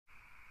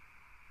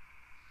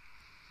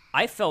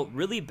I felt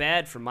really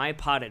bad for my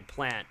potted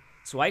plant,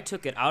 so I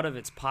took it out of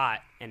its pot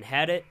and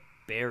had it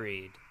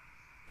buried.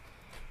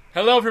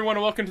 Hello, everyone,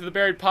 and welcome to the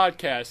Buried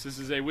Podcast. This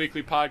is a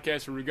weekly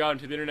podcast where we go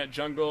into the internet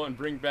jungle and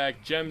bring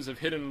back gems of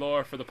hidden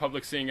lore for the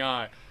public seeing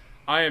eye.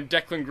 I am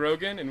Declan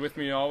Grogan, and with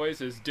me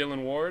always is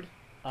Dylan Ward.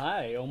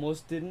 I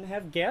almost didn't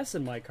have gas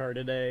in my car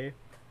today.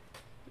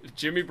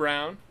 Jimmy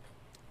Brown.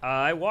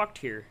 I walked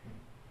here.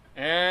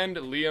 And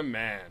Liam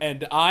Mann.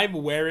 And I'm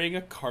wearing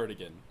a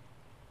cardigan.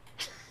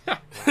 I'm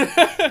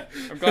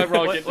glad we're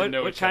all getting to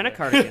know what each kind other. of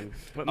cardigan?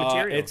 What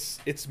material?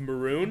 It's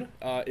maroon.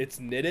 It's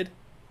knitted.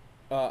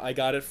 I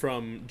got it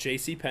from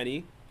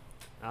JCPenney.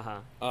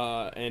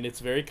 And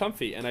it's very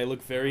comfy, and I look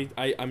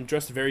I'm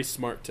dressed very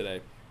smart today.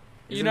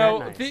 You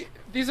know,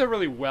 these are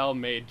really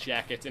well-made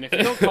jackets, and if you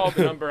don't call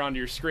the number on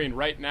your screen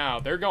right now,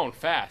 they're going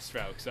fast,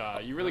 folks.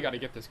 You really got to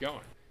get this going.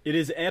 It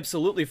is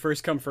absolutely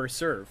first come, first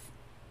serve.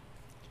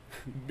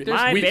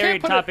 My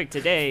buried topic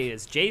today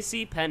is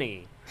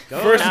JCPenney.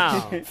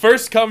 Now.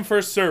 First come,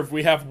 first serve.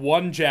 We have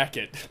one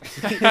jacket.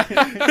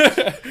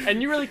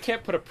 And you really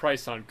can't put a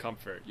price on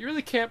comfort. You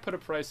really can't put a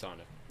price on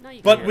it. No,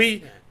 you But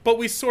can't.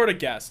 we sort of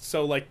guessed,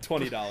 so like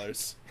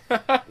 $20.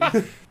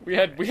 We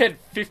had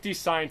 50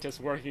 scientists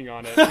working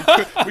on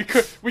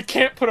it. We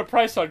can't put a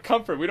price on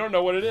comfort. We don't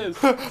know what it is.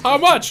 How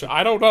much?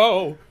 I don't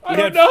know. I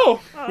don't know.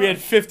 We had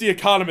 50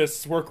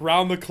 economists work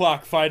round the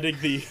clock finding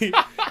the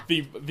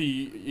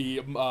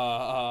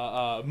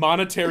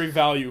monetary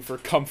value for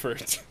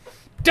comfort.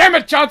 Damn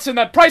it, Johnson!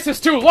 That price is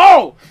too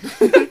low.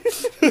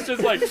 It's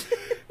just like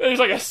there's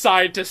like a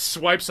scientist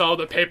swipes all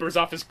the papers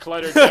off his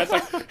cluttered desk.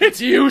 Like, it's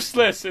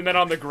useless. And then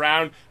on the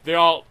ground, they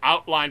all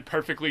outline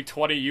perfectly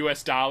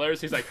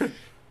 $20. He's like,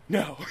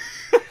 no.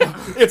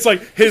 It's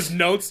like his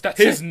notes are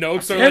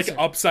That's like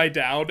upside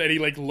down, and he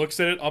like looks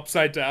at it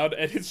upside down,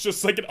 and it's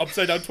just like an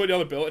upside down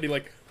 $20 bill, and he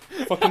like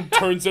fucking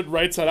turns it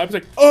right side up. He's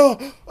like,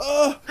 The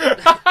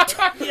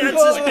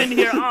answer's been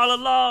here all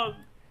along.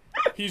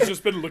 He's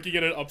just been looking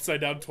at an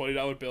upside down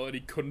 $20 bill, and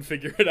he couldn't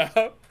figure it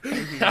out.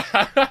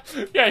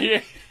 Yeah,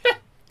 you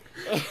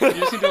just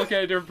need to look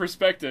at a different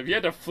perspective. You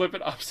had to flip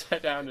it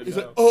upside down to He's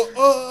know.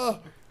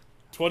 like,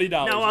 $20.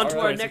 Now on to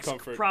our price of next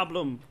comfort.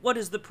 problem. What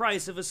is the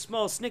price of a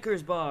small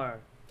Snickers bar?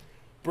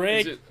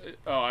 Break.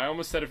 I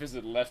almost said if it's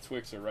right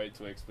Twix or right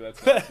Twix, but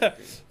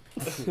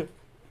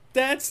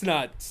that's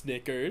not Snickers. That's not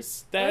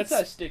Snickers. That's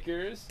not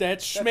Snickers.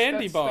 That's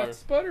Schmandy Bar.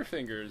 That's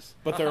Butterfingers.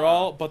 But they're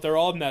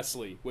all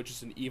Nestle, which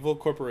is an evil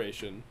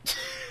corporation.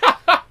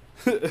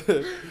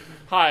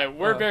 Hi,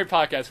 we're Berry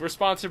Podcast. We're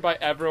sponsored by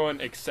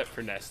everyone except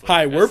for Nestle.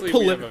 Hi,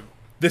 Nestle,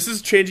 This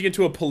is changing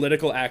into a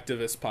political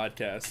activist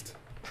podcast.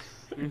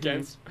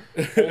 against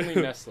only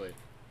Nestle.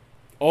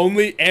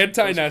 Only Those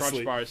anti-Nestle.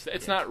 Crunch bars.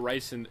 It's not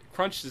rice in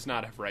Crunch does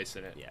not have rice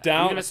in it. Yeah.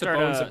 Down I'm gonna with the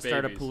bones of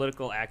start a babies.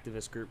 political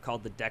activist group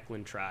called the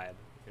Declan Tribe,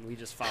 and we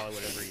just follow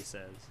whatever he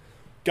says.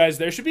 Guys,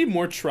 there should be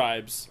more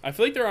tribes. I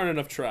feel like there aren't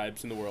enough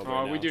tribes in the world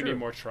right now. We do need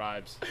more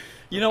tribes.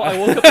 You know, I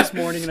woke up this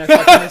morning and I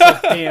thought to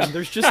myself, damn,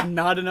 there's just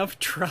not enough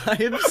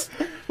tribes.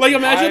 Like,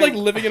 imagine like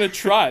living in a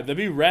tribe. That'd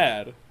be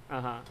rad.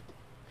 Like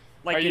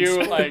Are in you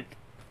sport. like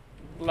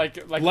Like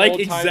old-time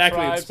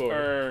exactly in tribes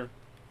sport.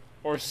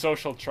 or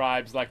social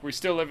tribes? Like we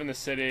still live in the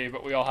city,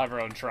 but we all have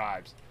our own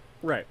tribes.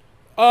 Right.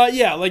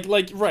 Yeah, like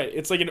right.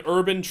 It's like an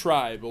urban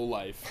tribal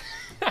life.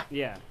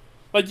 Yeah.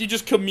 Like you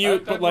just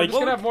commute, but we're like just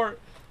gonna have more.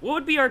 What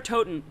would be our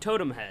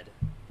totem head?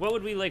 What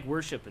would we like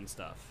worship and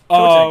stuff?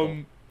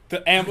 the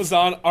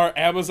our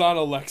Amazon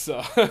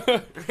Alexa.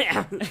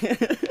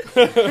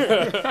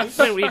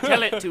 When we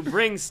tell it to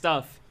bring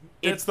stuff,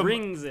 it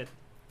brings it.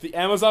 The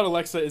Amazon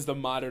Alexa is the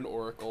modern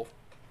Oracle.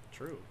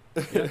 True.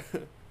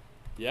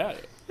 Yeah.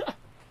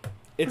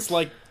 It's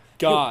like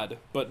God,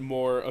 but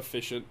more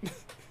efficient.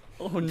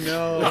 Oh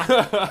no.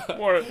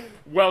 More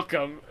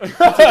welcome to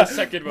the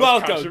second most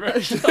Welcome.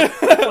 controversial.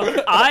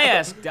 Well, I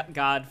asked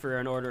God for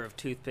an order of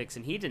toothpicks,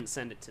 and he didn't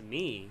send it to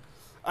me.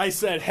 I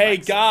said, "Hey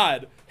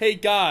God,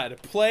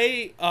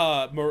 play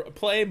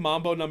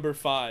Mambo number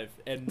 5,"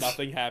 and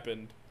nothing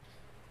happened.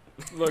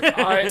 Look,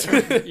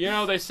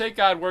 they say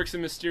God works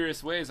in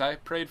mysterious ways. I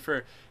prayed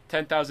for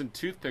 10,000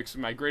 toothpicks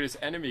when my greatest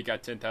enemy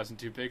got 10,000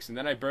 toothpicks, and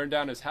then I burned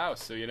down his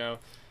house. So,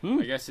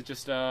 I guess it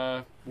just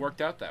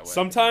worked out that way.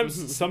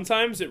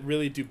 Sometimes it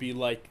really do be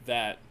like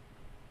that.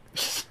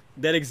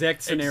 That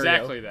exact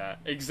scenario.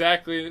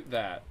 Exactly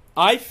that.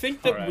 I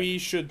think that Alright. we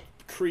should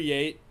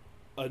create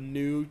a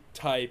new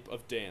type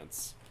of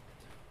dance.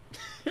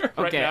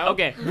 Right now?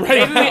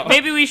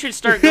 Maybe we should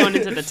start going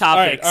into the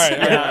topics. All right.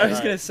 Yeah, I was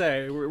gonna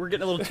say we're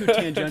getting a little too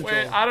tangential.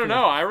 Wait, I don't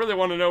know. I really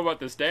want to know about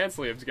this dance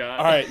Liam's got.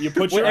 All right, you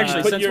put Wait, your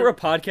actually, put since your- we're a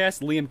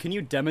podcast, Liam, can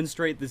you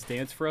demonstrate this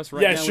dance for us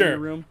right yeah, now sure. in your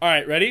room? All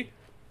right, ready?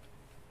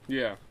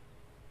 Yeah.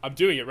 I'm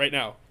doing it right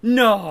now.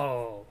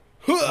 No.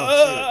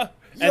 And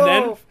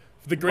then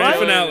the grand What?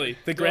 finale.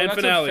 The Dylan, grand that's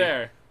finale.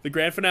 unfair. The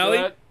grand finale.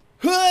 That-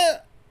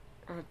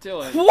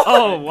 Dylan.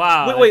 Oh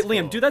wow. Wait, that's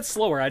Liam, cool. do that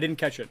slower. I didn't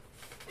catch it.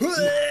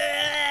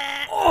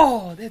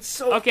 Oh, that's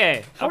so...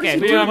 Okay, How okay.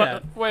 does he do Liam,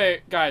 that?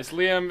 wait, guys,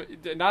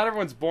 Liam, not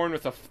everyone's born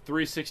with a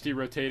 360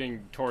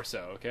 rotating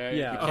torso, okay?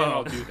 Yeah. We can't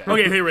all do that.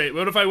 Okay, hey, wait.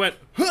 What if I went?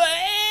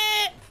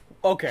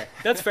 Okay,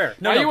 that's fair.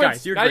 No, Now you went,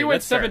 guys, you're now great. you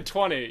went That's fair.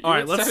 720. All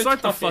right, let's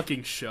start the 720.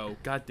 fucking show.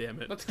 God damn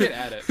it. Let's get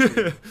at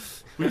it.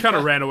 We kind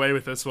of ran away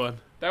with this one.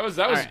 That was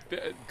right.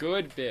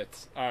 good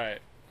bits. All right,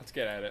 let's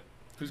get at it.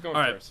 Who's going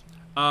All right. first?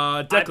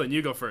 Declan,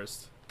 you go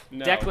first.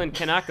 No. Declan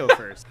cannot go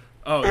first.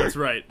 Oh, that's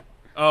right.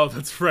 Oh,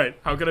 that's right.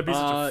 How could I be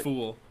such a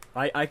fool?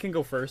 I can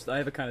go first. I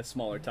have a kind of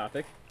smaller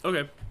topic.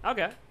 Okay.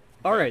 Okay.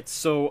 All right,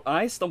 so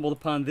I stumbled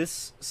upon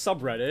this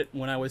subreddit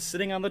when I was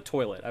sitting on the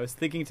toilet. I was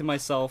thinking to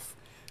myself,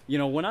 you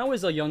know, when I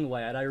was a young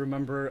lad, I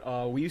remember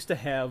we used to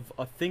have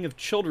a thing of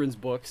children's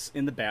books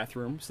in the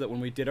bathroom so that when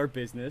we did our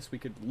business, we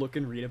could look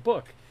and read a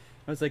book.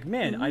 I was like,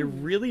 man, I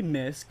really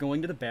miss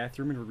going to the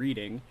bathroom and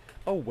reading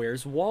a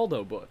Where's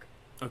Waldo book.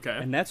 Okay.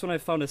 And that's when I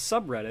found a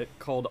subreddit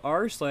called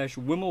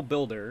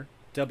r/WimmelsBuilder,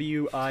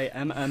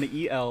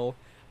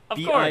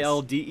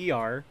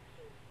 WIMMELBILDER,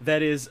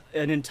 that is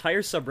an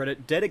entire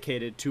subreddit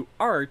dedicated to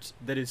art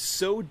that is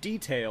so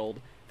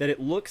detailed that it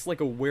looks like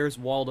a Where's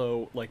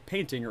Waldo like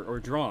painting or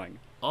drawing.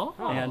 Oh.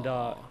 And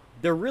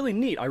they're really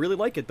neat. I really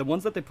like it. The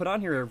ones that they put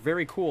on here are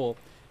very cool.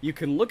 You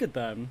can look at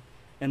them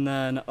and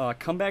then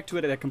come back to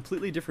it at a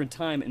completely different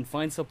time and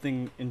find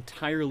something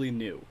entirely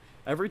new.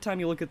 Every time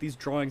you look at these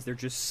drawings, they're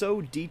just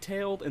so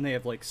detailed, and they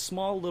have like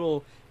small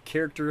little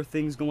character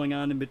things going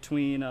on in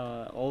between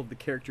all of the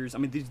characters. I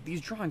mean,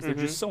 these drawings, they're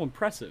just so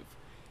impressive.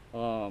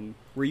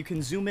 Where you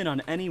can zoom in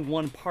on any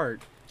one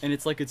part, and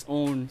it's like its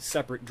own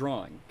separate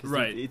drawing. 'Cause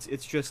Right.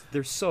 It's just,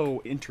 they're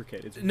so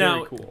intricate. It's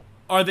Now, very cool.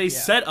 Are they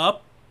set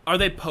up? Are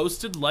they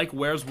posted like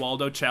Where's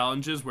Waldo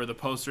challenges where the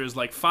poster is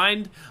like,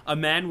 find a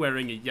man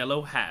wearing a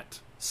yellow hat?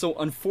 So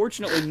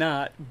unfortunately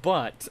not,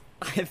 but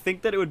I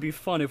think that it would be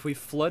fun if we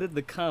flooded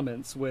the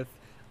comments with,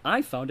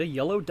 I found a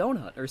yellow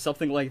donut, or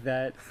something like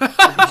that.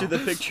 Each of the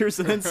pictures,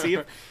 and then see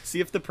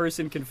if the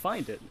person can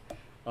find it.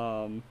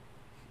 The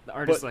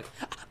artist's like,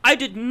 I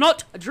did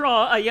not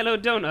draw a yellow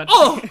donut.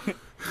 Oh!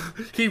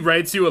 He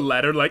writes you a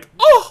letter like,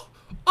 oh,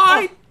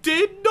 I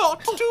did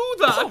not do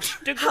that.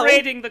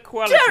 Degrading the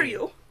quality. Dare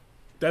you?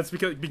 That's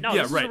because, No,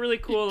 yeah, this right. is a really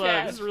cool.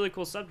 Yeah. This is a really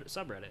cool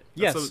subreddit.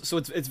 Yes, So- so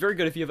it's very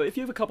good if you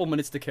have a couple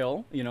minutes to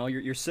kill. You know,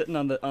 you're sitting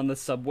on the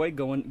subway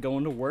going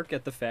to work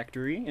at the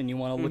factory, and you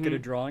want to look at a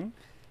drawing.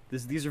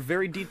 These are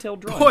very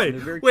detailed drawings. Wait, and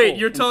they're very wait, cool.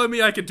 you're And- telling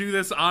me I could do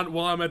this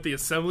while I'm at the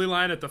assembly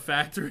line at the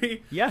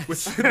factory? Yes,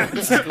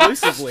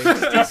 exclusively.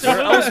 Where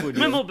else would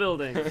you? Wimmel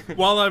building.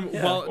 While I'm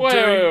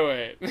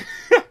Wait.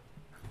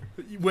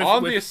 with,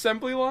 On with- the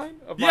assembly line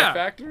of Yeah. my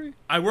factory?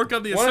 I work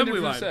on the assembly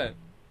 100%. line.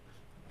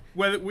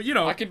 Where you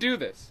know, I can do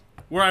this.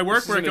 where I work,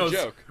 This where it isn't a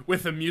goes joke.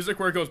 with the music,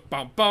 where it goes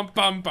bum bum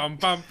bum bum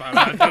bum bum,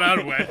 and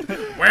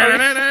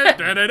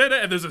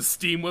there's a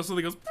steam whistle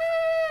that goes.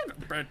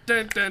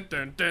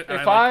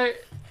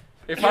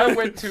 If I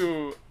went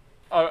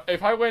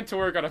to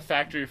work on a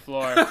factory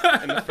floor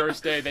and the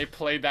first day they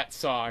played that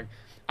song,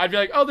 I'd be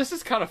like, "Oh, this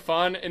is kind of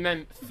fun," and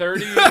then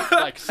 30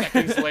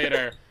 seconds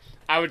later,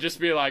 I would just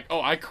be like,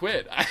 "Oh, I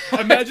quit."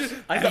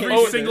 Imagine every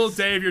hate single this.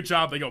 day of your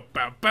job, they go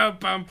bum bum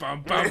bum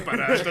bum bum.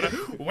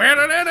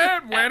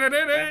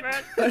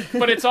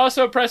 But it's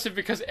also impressive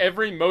because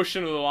every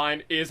motion of the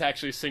line is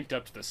actually synced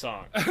up to the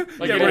song.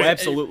 Like, Yeah, it Oh, is-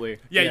 absolutely.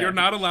 Yeah, you're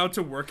not allowed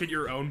to work at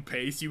your own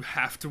pace. You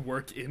have to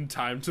work in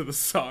time to the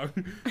song.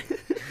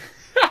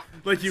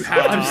 Like you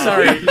have to. I'm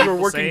sorry, you were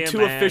Say working a too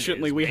man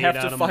efficiently. is We made have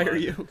out to of fire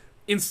mud. you.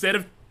 Instead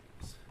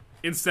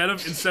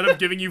of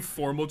giving you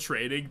formal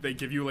training, they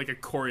give you like a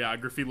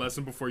choreography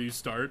lesson before you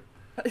start.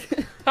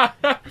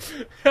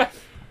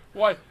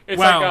 What? It's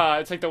Wow.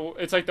 it's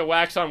like the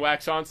wax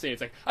on scene.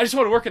 It's like, I just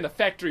want to work in the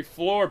factory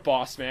floor,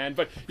 boss man,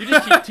 but you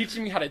just keep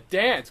teaching me how to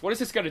dance. What is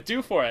this gonna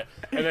do for it?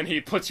 And then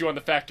he puts you on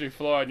the factory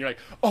floor, and you're like,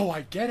 oh,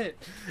 I get it.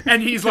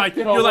 And he's like,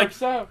 It all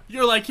works out.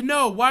 you're like,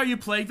 no, why are you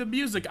playing the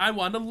music? I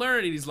want to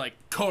learn. And he's like,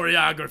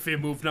 choreography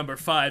move number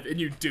 5, and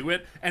you do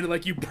it, and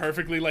like you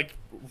perfectly like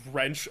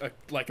wrench a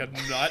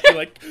nut. You're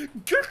like,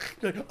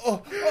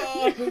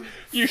 oh,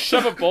 You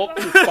shove a bolt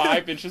through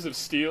 5 inches of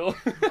steel.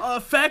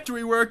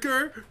 factory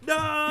worker.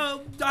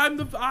 No, I'm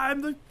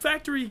the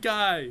factory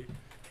guy.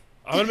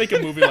 I'm gonna make a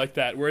movie like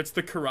that where it's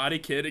the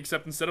Karate Kid,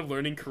 except instead of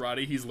learning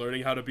karate, he's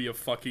learning how to be a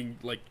fucking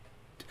a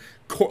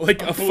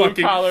fucking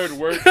Blue-collared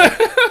worker.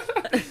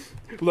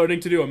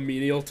 learning to do a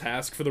menial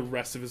task for the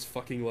rest of his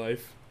fucking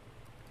life.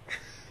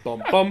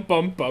 Bum bum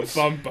bum bum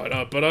bum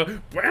ba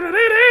ba.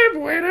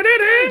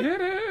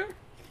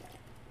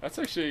 That's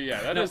actually,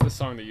 that is the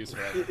song they use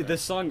for that. The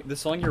song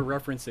you're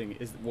referencing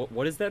is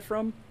what is that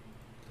from?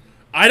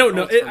 I don't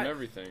know. It's from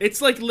everything.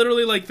 It's like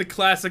literally like the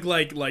classic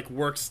like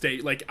work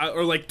state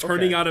or like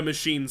turning Okay. on a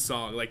machine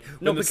song. Like when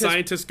No, the because-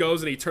 scientist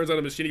goes and he turns on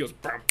a machine, he goes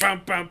bum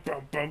bum bum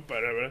bum bum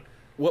ba.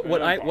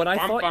 What I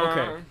thought.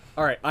 Okay.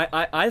 All right.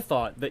 I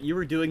thought that you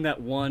were doing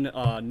that one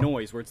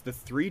noise where it's the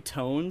three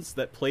tones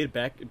that played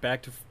back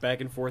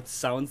and forth.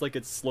 Sounds like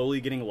it's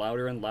slowly getting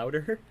louder and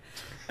louder.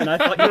 And I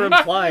thought you were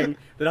implying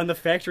that on the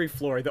factory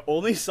floor, the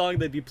only song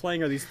they'd be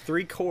playing are these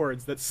three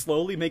chords that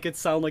slowly make it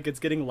sound like it's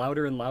getting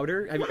louder and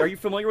louder. Are you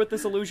familiar with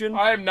this illusion?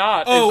 I am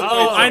not.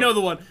 I know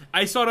the one.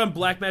 I saw it on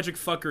Black Magic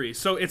Fuckery.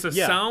 So it's a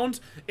sound.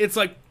 It's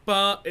like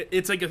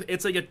it's like a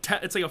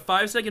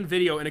 5-second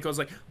video, and it goes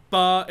like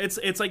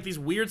it's like these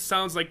weird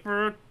sounds like.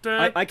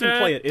 I can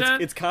play it.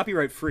 It's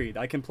copyright free.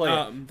 I can play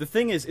it. The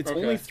thing is, it's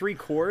only three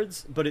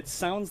chords, but it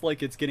sounds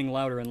like it's getting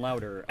louder and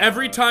louder.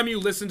 Every time you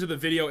listen to the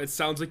video, it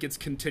sounds like it's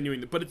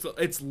continuing, but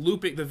it's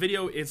looping. The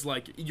video is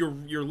like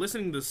you're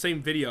listening to the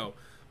same video,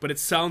 but it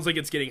sounds like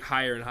it's getting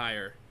higher and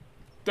higher.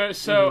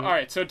 So all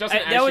right, so it doesn't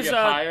actually get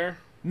higher.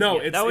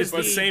 No, Yeah, it's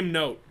the same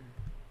note.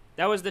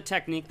 That was the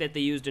technique that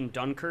they used in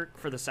Dunkirk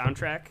for the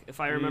soundtrack, if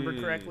I remember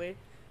correctly,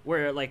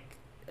 where like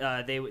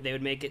they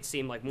would make it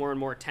seem like more and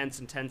more tense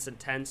and tense and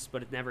tense,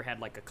 but it never had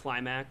like a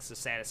climax, a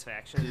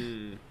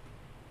satisfaction.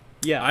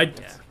 Yeah,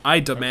 I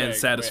demand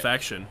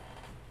satisfaction.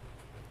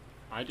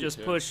 I do Just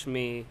too. push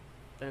me,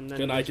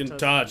 Then I can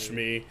touch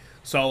me,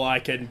 so I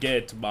can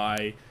get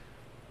my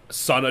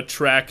son a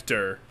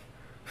tractor.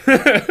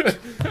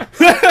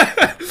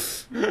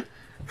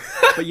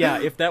 But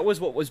yeah, if that was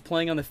what was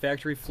playing on the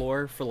factory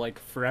floor for like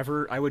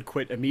forever, I would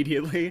quit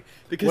immediately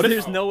because What if-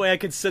 there's no way I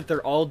could sit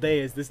there all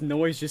day as this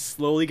noise just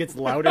slowly gets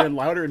louder and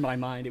louder in my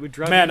mind. It would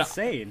drive me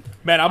insane.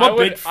 Man,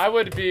 I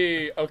would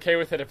be okay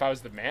with it if I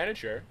was the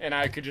manager and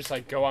I could just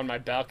like go on my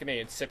balcony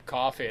and sip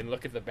coffee and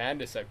look at the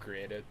madness I've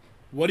created.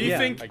 What do you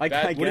think? Like I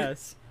that-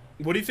 guess.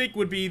 What do you think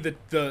would be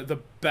the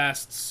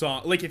best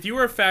song? Like, if you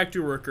were a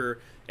factory worker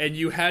and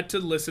you had to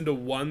listen to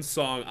one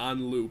song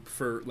on loop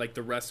for like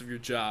the rest of your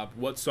job,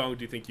 what song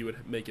do you think you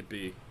would make it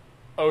be?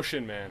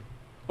 Ocean Man.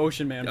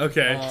 Ocean Man.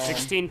 Okay.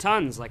 16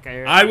 tons, like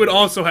I would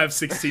also have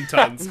 16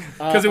 tons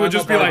because it would I'm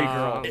just a be like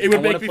Barbie girl. it would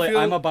I make wanna me play feel.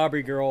 I'm a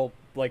Barbie girl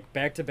like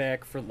back to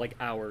back for like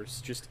hours.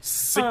 Just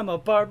Sick. I'm a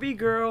Barbie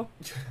girl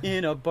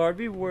in a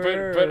Barbie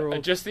world.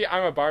 But just the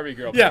I'm a Barbie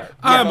girl Yeah, part.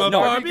 I'm a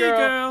no. Barbie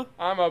girl.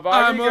 I'm a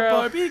Barbie I'm a girl.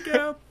 Barbie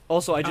girl.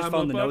 Also, I just I'm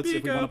found a the notes Barbie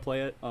if we want girl. to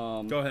play it.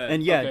 Go ahead.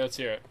 And yeah, Okay, let's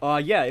hear it.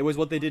 yeah, it was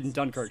what they did in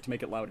Dunkirk to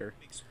make it louder.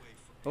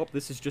 Oh,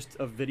 this is just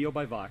a video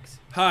by Vox.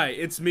 Hi,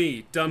 it's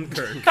me,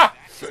 Dunkirk.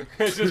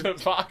 Is this a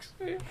Vox?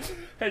 Hey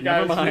Never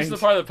guys, mind. this is the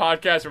part of the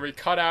podcast where we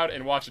cut out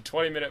and watch a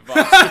 20-minute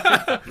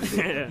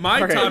Vox.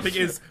 My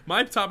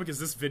Alright. topic is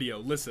this video.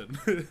 Listen.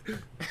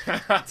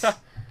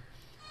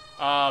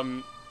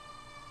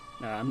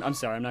 No, I'm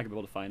sorry, I'm not gonna be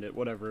able to find it.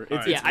 Whatever. It's,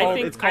 Alright. Yeah, it's I called,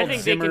 think it's called they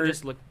Zimmer. can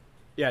just look.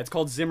 Yeah, it's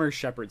called Zimmer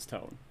Shepherd's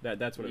tone.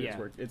 That's what it is. Yeah.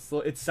 Where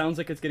it sounds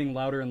like it's getting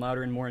louder and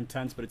louder and more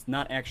intense, but it's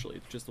not actually.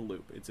 It's just a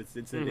loop.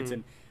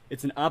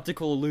 It's an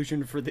optical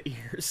illusion for the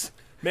ears.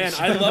 Man,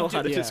 I don't know loved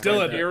how to it. describe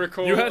Dylan, that.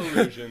 Miracle you had-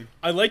 illusion.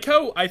 I like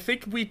how I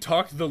think we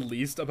talked the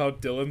least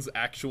about Dylan's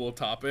actual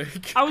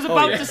topic. I was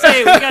about yeah. to say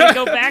we gotta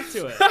go back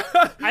to it.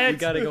 I had We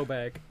gotta go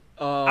back.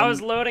 I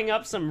was loading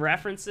up some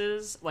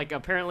references. Like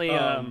apparently,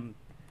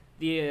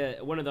 the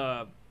one of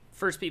the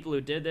first people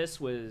who did this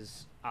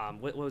was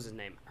what was his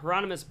name?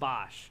 Hieronymus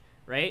Bosch,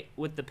 right?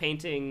 With the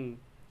painting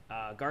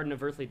Garden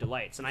of Earthly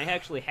Delights, and I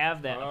actually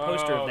have a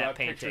poster of that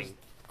painting. Picture's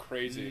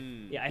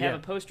crazy. Yeah, I have a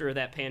poster of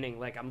that painting.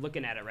 Like I'm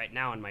looking at it right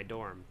now in my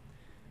dorm.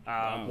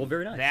 Well,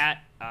 very nice.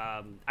 That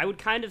I would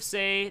kind of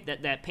say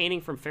that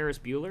painting from Ferris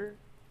Bueller.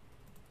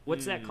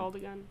 What's that called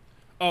again?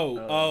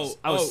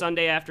 Sunday.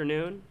 Sunday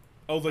Afternoon.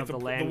 Like of the the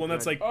land one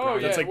that's like Oh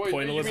yeah, that's like wait, you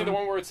pointillism. mean the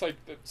one where it's like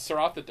the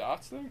Seurat the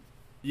dots thing?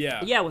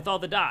 Yeah. Yeah, with all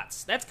the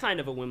dots. That's kind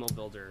of a Wimble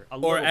builder. A Or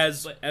little,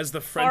 as but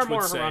the far French more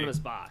would say, Hieronymus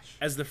Bosch.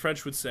 as the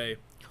French would say,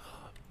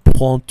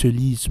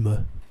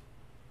 pointillisme.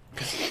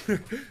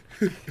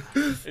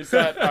 Is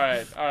that all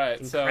right? All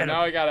right. So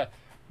Incredible.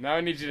 now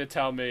I need you to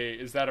tell me,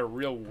 is that a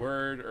real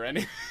word or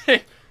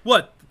anything?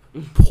 What?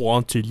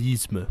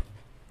 Pointillisme.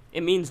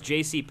 It means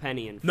J.C.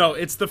 Penney in No,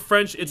 it's the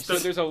French. It's So the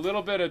there's a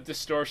little bit of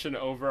distortion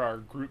over our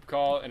group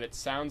call, and it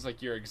sounds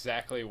like you're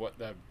exactly what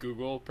the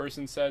Google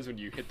person says when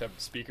you hit the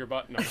speaker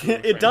button. On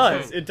Google It does.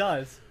 Translate. It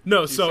does.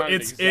 no. So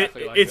sounded it's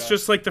exactly like it's that.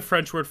 just like the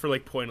French word for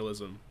like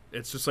pointillism.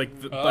 It's just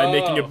like by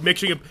Oh.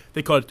 mixing it.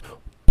 They call it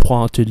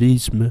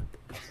pointillisme.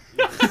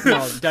 No,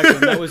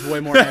 Declan, that was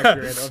way more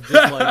accurate. Of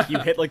just like you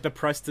hit like the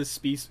press to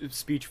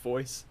speech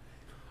voice.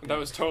 That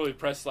was totally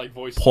pressed like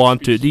voice.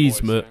 Pointillisme. speech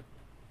voice, man.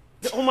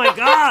 Oh my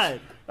God!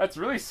 That's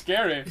really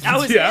scary. That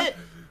was Yeah. it.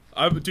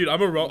 I'm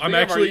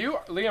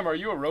Liam, are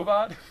you a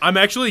robot? I'm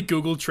actually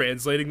Google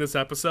translating this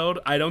episode.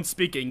 I don't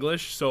speak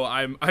English, so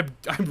I'm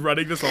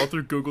running this all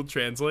through Google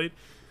Translate.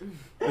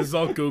 This is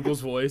all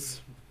Google's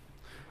voice.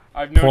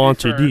 I've known you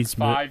for Pointillisme.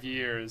 5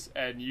 years,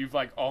 and you've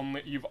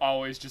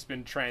always just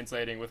been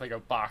translating with like a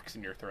box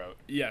in your throat.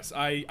 Yes,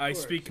 I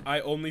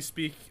only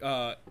speak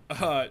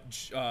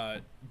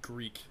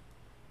Greek.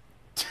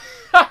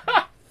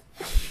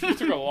 It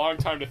took a long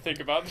time to think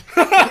about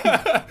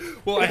that.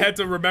 Well, I had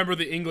to remember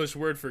the English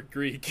word for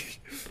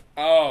Greek.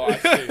 Oh, I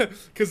see.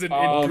 Because in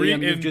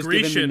Liam, you've just given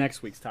me Grecian,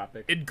 next week's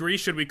topic. in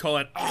Grecian we call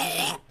it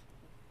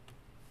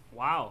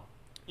Wow.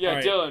 Yeah,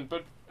 Right. Dylan.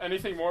 But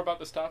anything more about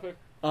this topic?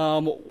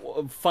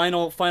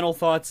 Final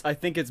thoughts. I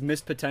think it's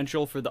missed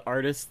potential for the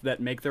artists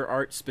that make their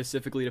art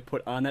specifically to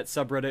put on that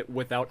subreddit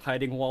without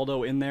hiding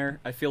Waldo in there.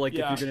 I feel like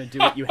Yeah. if you're gonna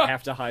do it, you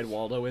have to hide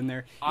Waldo in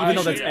there, even I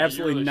though that's should. You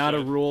absolutely really not a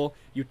should. rule.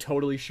 You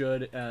totally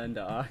should, and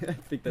I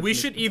think that's We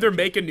missed should potential. either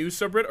make a new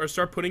subreddit or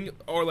start putting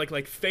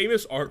like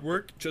famous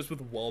artwork just with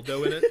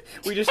Waldo in it.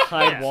 We just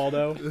hide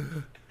Waldo.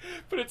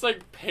 But it's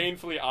like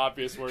painfully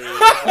obvious where he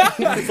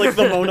is. It's like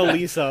the Mona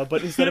Lisa,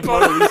 but instead of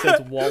Mona Lisa,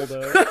 it's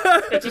Waldo.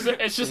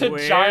 It's just a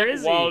Where giant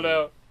is he?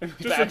 Waldo.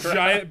 Just a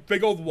giant,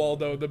 big old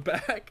Waldo in the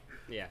back.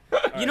 Yeah.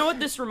 You know what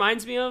this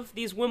reminds me of?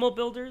 These Wimmel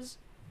builders.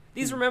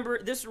 This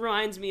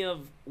reminds me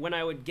of when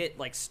I would get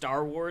like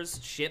Star Wars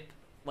ship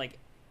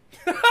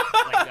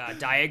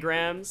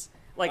diagrams,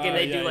 and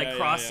they do like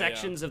cross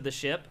sections of the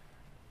ship,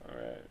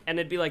 Alright. and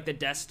it'd be like the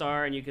Death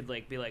Star, and you could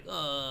be like,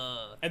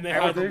 And they I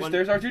have remember one-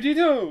 There's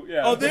R2-D2.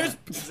 Yeah. Oh,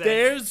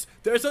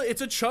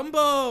 it's a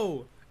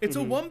Chumbo. It's a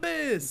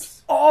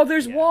Wumbus. Oh,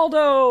 there's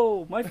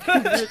Waldo, my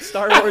favorite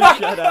Star Wars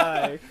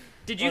Jedi.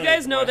 Did you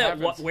guys know what that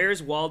happens?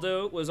 Where's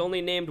Waldo was only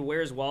named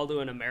Where's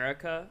Waldo in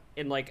America?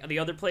 In like the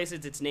other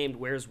places, it's named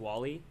Where's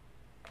Wally?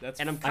 That's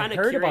And I'm I've kind of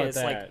heard about curious,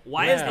 like, that.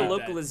 why is the Yeah.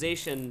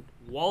 localization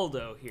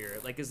Waldo here?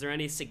 Like, is there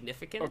any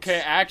significance?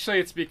 Okay, actually,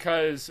 it's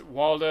because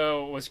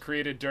Waldo was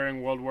created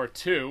during World War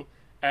II,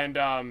 and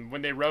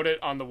when they wrote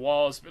it on the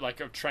walls, like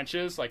of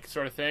trenches, like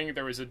sort of thing,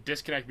 there was a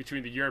disconnect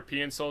between the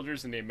European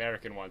soldiers and the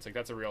American ones. Like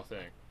that's a real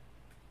thing.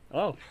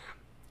 Oh,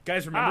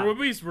 Guys, remember when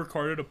we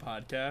recorded a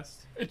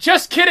podcast?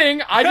 Just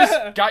kidding! I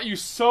just got you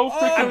so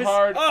freaking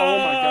hard. Oh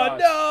my god!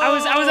 No! I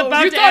was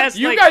about to ask.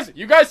 You like, guys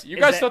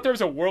that- thought there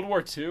was a World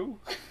War II?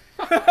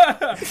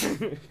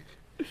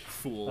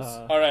 Fools.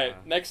 All right,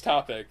 next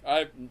topic.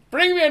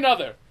 Bring me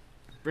another.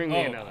 Bring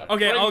me another.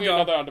 Okay, Bring I'll me go.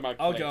 another onto my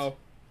I'll plate. go.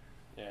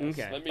 Yes,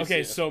 Okay. let me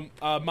Okay, see.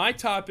 so my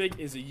topic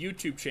is a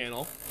YouTube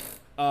channel.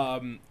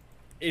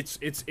 It's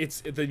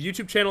the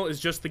YouTube channel is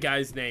just the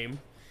guy's name.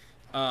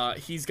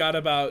 He's got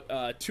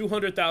about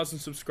 200,000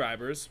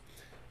 subscribers.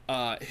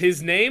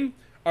 His name.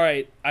 All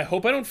right, I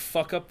hope I don't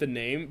fuck up the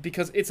name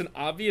because it's an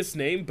obvious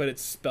name, but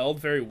it's spelled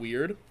very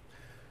weird.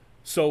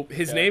 So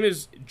his name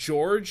is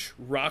George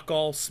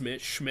Rockall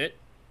Schmidt,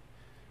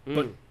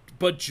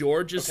 but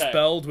George is Okay.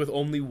 spelled with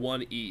only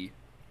one E.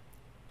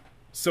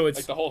 So it's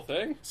like the whole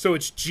thing. So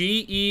it's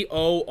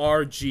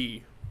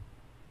Georg.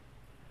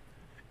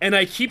 And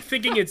I keep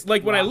thinking it's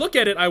like when I look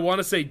at it, I want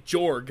to say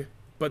Jorg,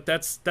 but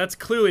that's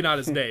clearly not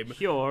his name.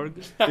 Hjorg.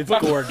 it's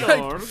Gorg.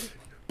 Hjorg.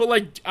 But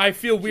like I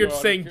feel weird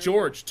Georg. saying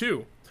George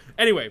too.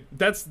 Anyway,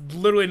 that's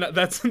literally not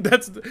that's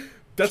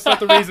not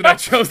the reason I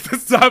chose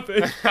this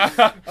topic.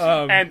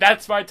 And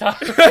that's my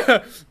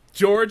topic.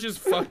 George is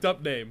fucked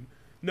up name.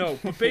 No,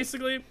 but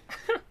basically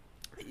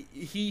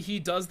he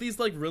does these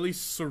like really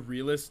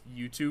surrealist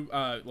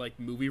YouTube like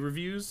movie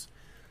reviews.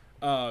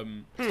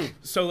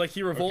 So like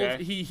he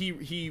Okay.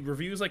 he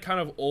reviews like kind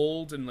of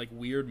old and like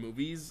weird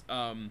movies.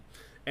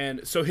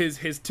 And so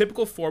his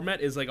typical format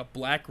is like a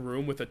black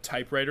room with a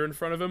typewriter in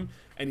front of him,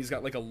 and he's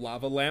got like a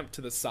lava lamp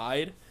to the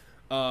side.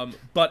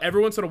 But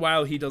every once in a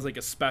while he does like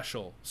a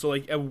special. So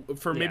like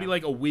for maybe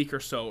like a week or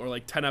so, or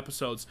like 10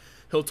 episodes,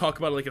 he'll talk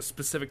about like a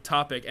specific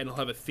topic and he'll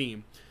have a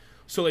theme.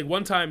 So like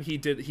one time he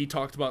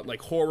talked about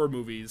like horror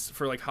movies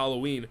for like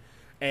Halloween,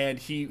 and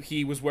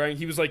he was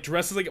like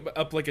dressed as like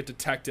up like a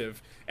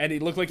detective, and he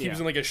looked like he was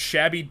in like a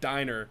shabby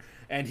diner,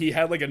 and he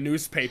had like a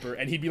newspaper,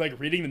 and he'd be like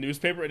reading the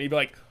newspaper, and he'd be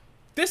like,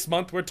 this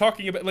month we're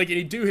talking about like, and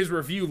he'd do his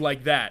review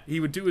like that. He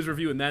would do his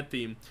review in that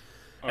theme.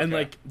 And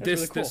like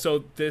really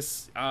cool.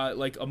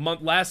 like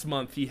last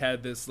month he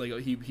had this like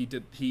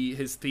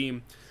his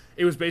theme.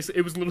 It was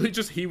literally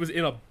just he was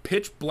in a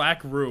pitch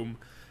black room,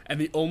 and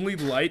the only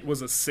light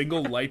was a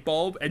single light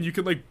bulb, and you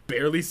could like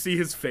barely see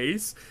his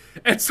face.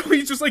 And so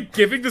he's just like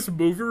giving this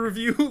movie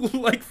review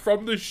like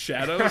from the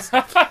shadows.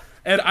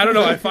 And I don't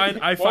know. I find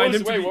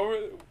him to be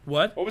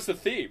what? What was the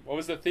theme? What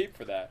was the theme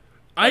for that?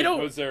 I don't.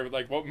 Was there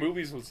like what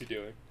movies was he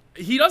doing?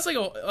 He does like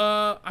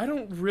I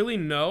don't really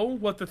know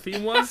what the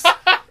theme was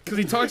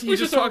because he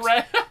just talks.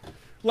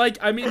 Like,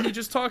 I mean, he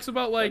just talks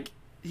about, like,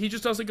 he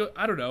just doesn't go,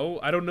 I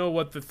don't know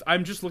what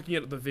I'm just looking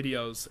at the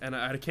videos, and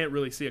I can't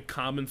really see a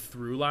common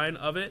through line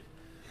of it.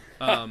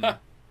 And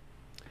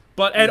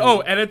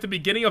at the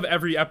beginning of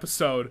every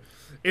episode,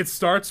 it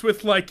starts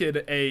with, like,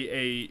 like,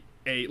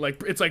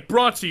 it's, like,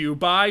 brought to you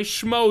by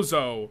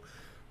Schmozo.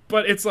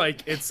 But it's,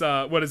 like,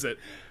 what is it?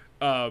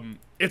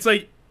 It's,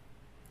 like,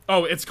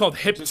 oh, it's called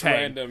Hip Just Tang.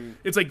 random.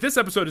 It's like this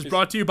episode is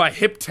brought to you by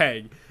Hip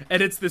Tang,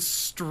 and it's this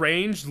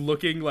strange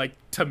looking like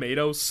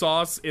tomato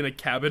sauce in a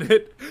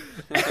cabinet,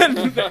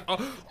 and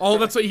all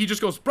that's like he just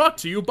goes brought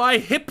to you by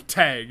Hip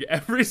Tang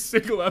every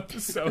single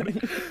episode,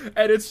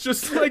 and it's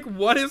just like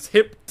what is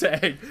Hip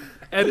Tang?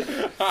 And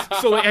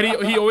so like,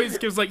 and he always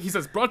gives like he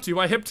says brought to you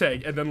by Hip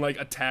Tang, and then like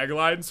a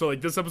tagline. So like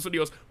this episode he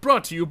goes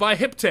brought to you by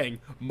Hip Tang.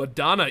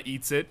 Madonna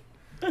eats it.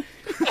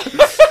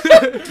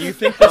 Do you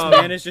think this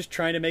man is just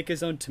trying to make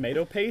his own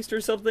tomato paste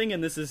or something,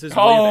 and this is his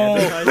way of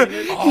advertising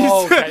it?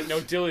 Oh, okay. No,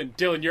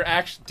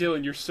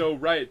 Dylan, you're so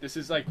right. This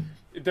is like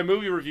the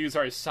movie reviews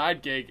are his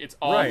side gig. It's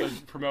all Right.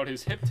 to promote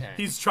his hip tang.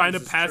 He's trying to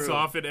This is pass true.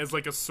 off it as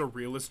like a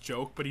surrealist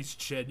joke, but he's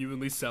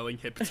genuinely selling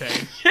hip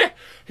tang.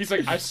 He's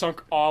like, I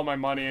sunk all my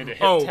money into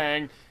hip Oh.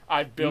 tang.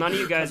 I built. None of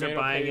you guys are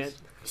tomato buying paste.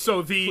 it.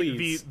 So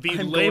Please. the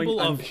I'm label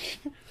going- of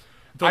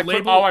the I put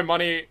label all my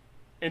money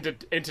into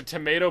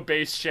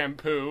tomato-based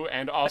shampoo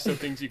and also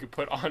things you could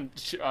put on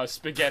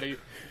spaghetti.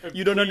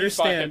 You don't Please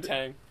buy understand. hip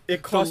tang.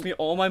 It cost me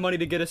all my money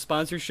to get a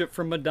sponsorship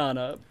from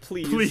Madonna.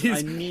 Please,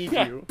 I need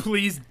you.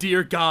 Please,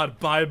 dear God,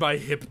 buy my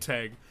hip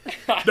tang.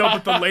 No,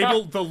 but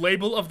the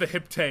label of the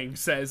hip tang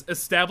says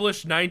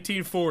established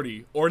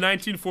 1940 or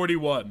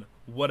 1941,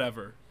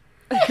 whatever.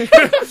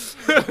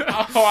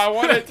 Oh, I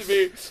want it to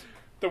be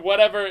the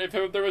whatever. If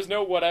there was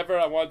no whatever,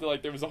 I wanted to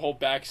there was a whole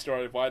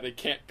backstory of why they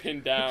can't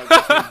pin down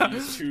between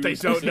these two. They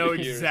don't know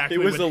specific years. exactly It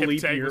was a when hip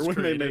leap tang year was when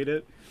they created. made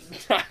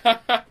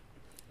it.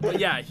 But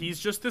yeah, he's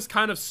just this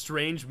kind of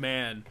strange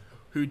man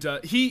who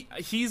does.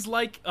 He's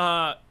like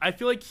I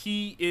feel like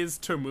he is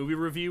to movie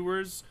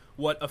reviewers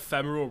what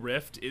Ephemeral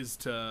Rift is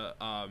to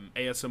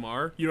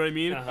ASMR. You know what I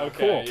mean? Uh-huh.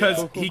 Okay, Cool.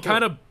 Because yeah. he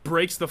kind of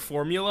breaks the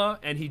formula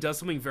and he does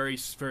something very,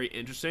 very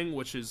interesting,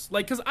 which is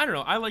like, because I don't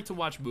know, I like to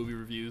watch movie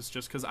reviews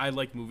just because I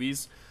like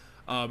movies,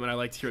 and I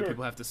like to hear what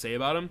people have to say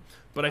about them.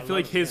 But I feel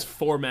like love it, his yeah.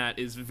 format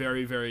is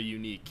very, very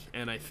unique,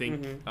 and I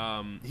think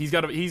he's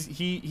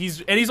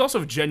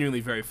also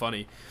genuinely very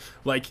funny.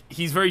 Like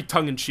he's very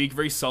tongue in cheek,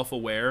 very self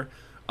aware,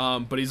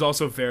 but he's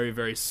also very,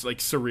 very like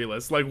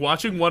surrealist. Like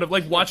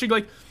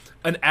watching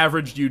an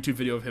average YouTube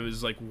video of him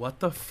is like, what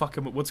the fuck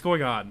what's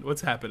going on?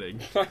 What's happening?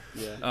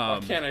 Why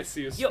can't I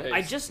see his Yo, face?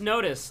 I just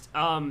noticed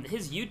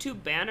his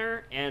YouTube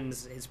banner and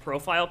his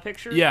profile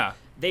picture. Yeah.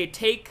 They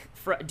take.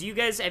 Do you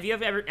guys have you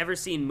ever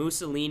seen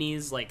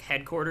Mussolini's like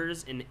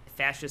headquarters in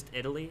fascist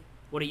Italy?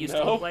 What it used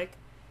to No. look like.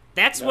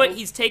 That's No. what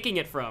he's taking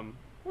it from.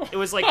 It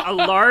was like a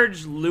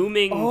large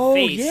looming Oh,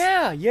 face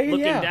yeah, looking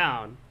yeah.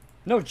 down.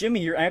 No, Jimmy,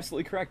 you're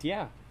absolutely correct.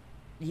 Yeah.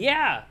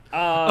 Yeah.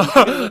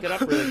 Let me look it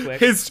up really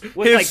quick. With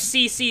like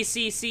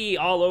CCCC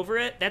all over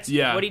it. That's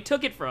Yeah. what he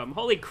took it from.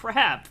 Holy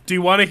crap. Do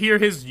you want to hear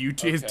his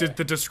YouTube, Okay.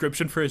 the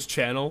description for his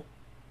channel?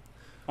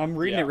 I'm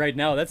reading Yeah. it right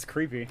now. That's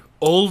creepy.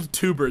 Old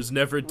tubers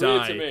never Read it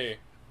die. to me.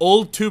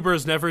 Old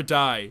tubers never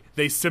die.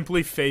 They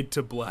simply fade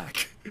to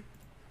black.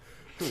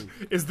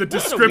 Is the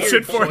That's a description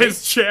weird for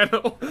his choice.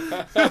 channel.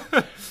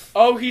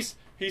 Oh, he's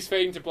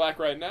fading to black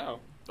right now.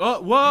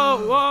 Oh,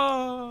 whoa.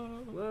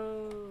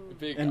 Whoa.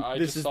 Big. And I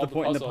this just is the solved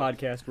point in the puzzle.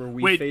 podcast where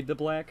we Wait. fade to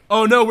black.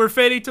 Oh no, we're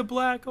fading to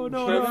black. Oh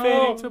no, we're No.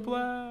 fading to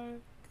black.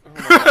 Oh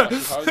my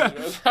gosh, how did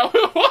you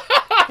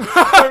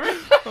know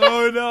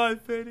Oh no, I'm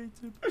fading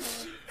to black.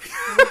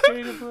 I'm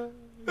fading to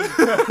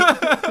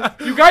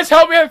black. You guys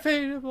help me! I'm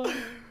fading to black.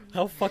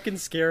 How fucking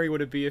scary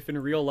would it be if in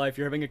real life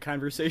you're having a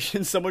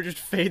conversation, someone just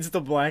fades to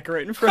black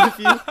right in front of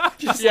you?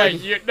 Just Yeah,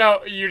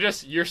 like,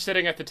 you're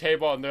sitting at the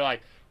table and they're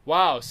like,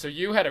 "Wow, so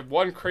you had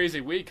one crazy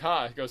week,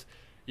 huh?" He goes,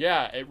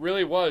 "Yeah, it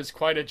really was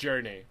quite a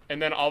journey."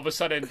 And then all of a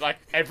sudden, like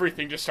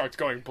everything just starts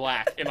going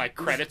black and like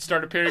credits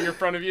start appearing in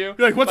front of you.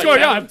 You're like, "What's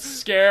going that on?" would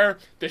scare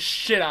the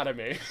shit out of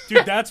me.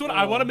 Dude, that's what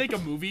I want to make a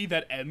movie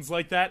that ends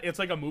like that. It's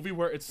like a movie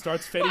where it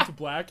starts fading to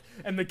black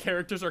and the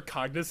characters are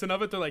cognizant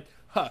of it. They're like,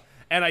 huh.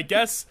 And I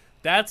guess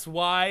that's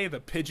why the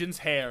pigeon's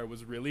hair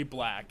was really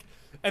black.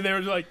 And they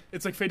were like,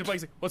 it's like fade to black.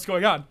 It's like, what's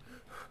going on?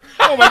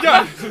 Oh my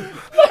god.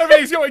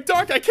 Everything's going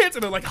dark. I can't.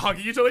 And they're like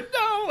hugging each other. Like,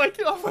 no. Like,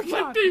 oh my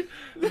god.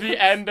 The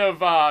end of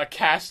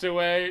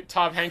Castaway,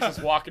 Tom Hanks is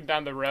walking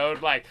down the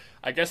road like,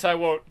 I guess I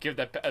won't give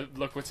that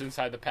look what's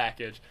inside the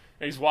package.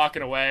 And he's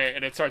walking away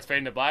and it starts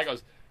fading to black. I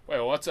goes, wait,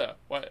 what's that?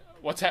 What?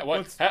 What?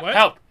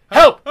 Help!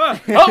 Help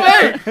me!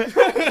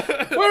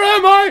 Where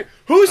am I?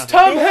 Who's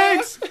Tom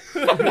Hanks?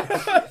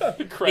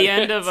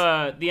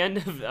 The end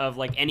of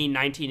like any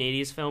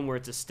 1980s film where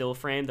it's a still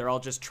frame, they're all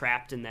just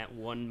trapped in that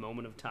one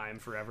moment of time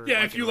forever.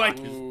 Yeah, if in you like,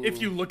 Rocky.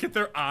 if you look at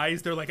their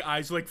eyes, their like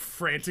eyes are like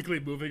frantically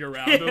moving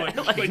around. They're like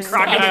like stopping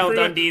Crocodile for-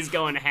 Dundee's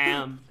going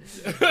ham.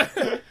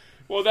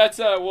 Well, that's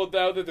now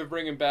that they're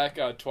bringing back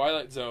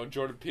Twilight Zone,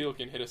 Jordan Peele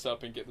can hit us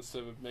up and get this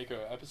to make an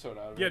episode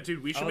out of it. Yeah,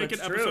 dude, we should Oh, make an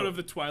that's episode true. of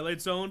the Twilight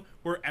Zone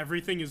where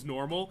everything is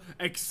normal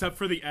except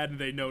for the end.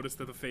 They notice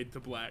that the fade to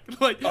black.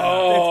 Like,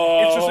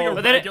 it's just like a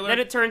But then regular.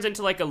 it turns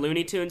into like a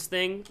Looney Tunes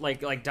thing,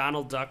 like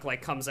Donald Duck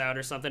like comes out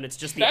or something. It's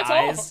just the That's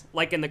all. eyes,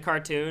 like in the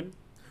cartoon.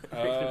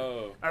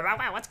 Oh.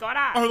 Wow, what's going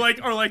on?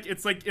 or like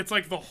it's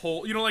like the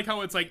whole, you know, like how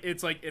it's like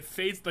it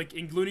fades, like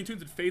in Looney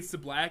Tunes it fades to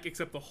black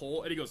except the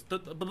whole, and he goes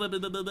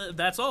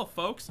that's all,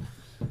 folks.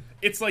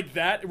 It's like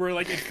that where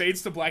like it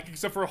fades to black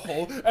except for a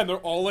hole, and they're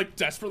all like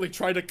desperately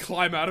trying to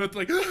climb out of it.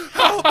 Like,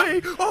 help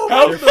me!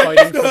 Oh, they're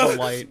fighting for the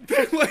light.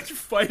 they're like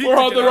fighting. We're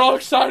to on get the out. wrong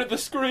side of the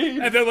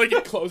screen. And then like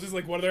it closes,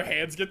 like one of their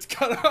hands gets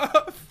cut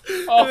off,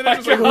 Oh and then my it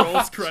just like God.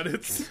 rolls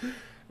credits.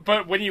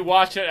 But when you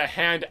watch it, a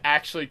hand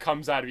actually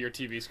comes out of your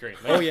TV screen.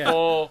 Like Oh, yeah.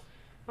 Full,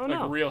 Oh like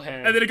no. real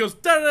hand. And then it goes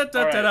da da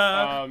da da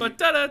da, Alright, but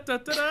da da da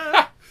da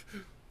da.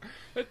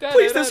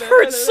 Please, this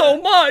hurts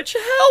so much.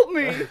 Help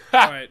me.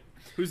 All right,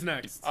 who's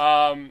next?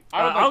 I would like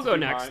I'll to go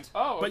do next. mine.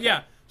 Oh, But okay.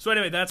 yeah. So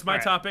anyway, that's my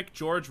Alright. topic.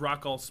 George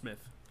Rockall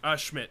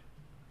Schmidt.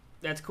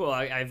 That's cool.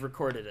 I've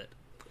recorded it.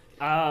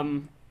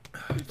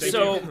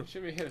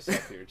 Jimmy, hit us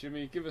up here.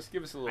 Jimmy, give us a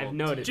little. I've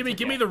noted. Jimmy,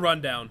 give me the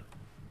rundown.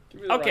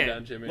 Give me the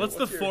rundown, Jimmy. What's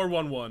the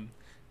 411?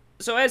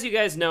 So as you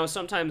guys know,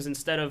 sometimes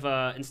instead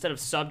of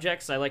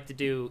subjects, I like to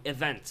do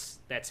events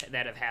that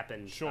have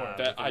happened. Sure.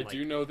 Within, I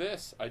do know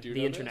this. I do know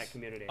the internet this.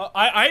 community.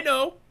 I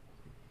know.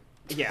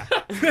 Yeah.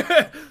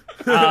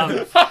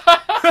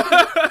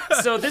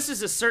 So this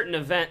is a certain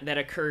event that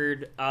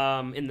occurred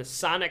in the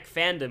Sonic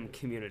fandom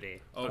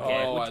community.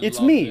 Okay. Oh, I It's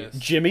love me, this.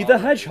 Jimmy the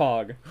Already.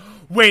 Hedgehog.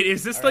 Wait,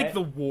 is this All like right.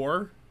 the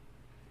war?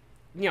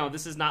 No,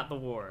 this is not the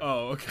war.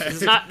 Oh, okay.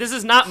 This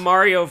is not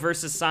Mario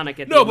versus Sonic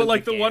at the No, but Olympic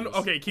like the one. Games.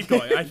 Okay, keep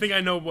going. I think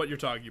I know what you're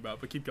talking about,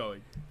 but keep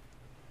going.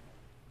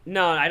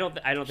 No, I don't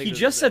think He this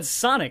just is said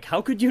Sonic.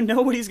 How could you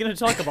know what he's going to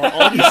talk about?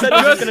 All he said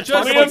was he's going to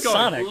talk about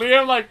Sonic.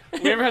 Liam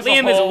has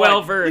Liam a is whole, well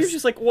like, versed. He's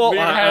just like, well,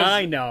 Liam has-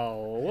 I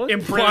know. printed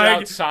Implied.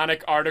 out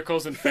Sonic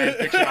articles and fan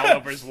fiction all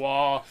over his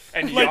wall,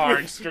 and Like,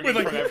 yarn with, stringing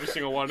like, from every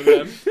single one of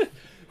them.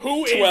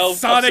 who 12 is cups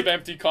Sonic? of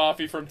empty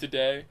coffee from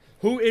today.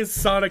 Who is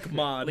Sonic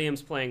Mod?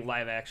 Liam's playing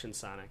live action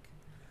Sonic.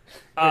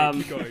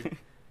 Keep going.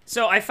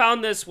 So I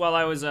found this while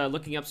I was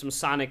looking up some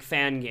Sonic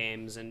fan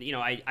games, and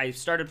I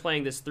started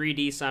playing this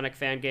 3D Sonic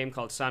fan game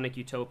called Sonic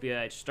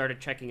Utopia. I started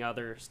checking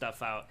other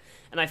stuff out,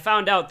 and I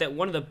found out that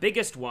one of the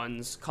biggest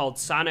ones, called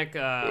Sonic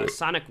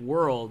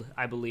World,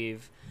 I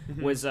believe,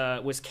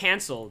 was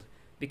canceled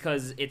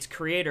because its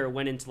creator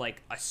went into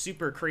like a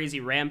super crazy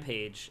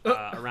rampage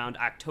around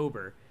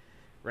October,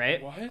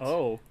 right? What?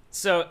 Oh.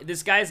 So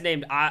this guy's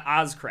named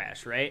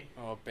Ozcrash, right?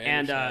 Oh,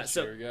 And, Bandersnatch,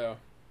 so- here we go.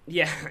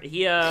 Yeah,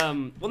 he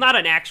well, not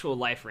an actual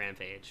life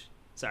rampage.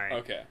 Sorry.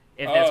 Okay.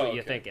 If that's what okay.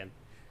 you're thinking.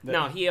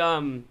 No, he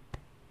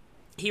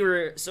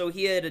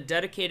had a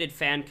dedicated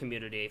fan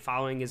community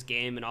following his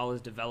game and all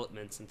his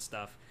developments and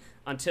stuff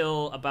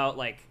until about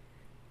like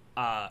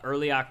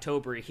early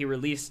October. He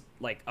released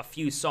like a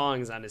few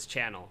songs on his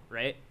channel,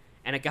 right?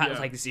 And it got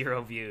like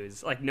 0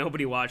 views. Like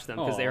nobody watched them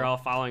because they were all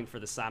following for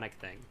the Sonic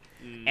thing.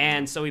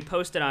 And so he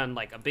posted on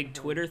like a big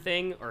Twitter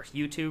thing or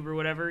YouTube or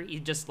whatever. He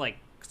just like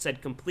said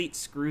complete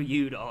screw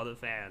you to all the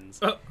fans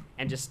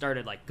and just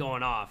started like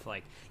going off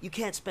like, you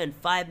can't spend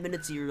 5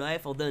 minutes of your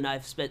life, although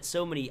I've spent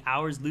so many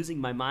hours losing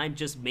my mind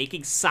just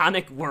making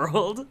Sonic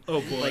World.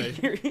 Oh boy.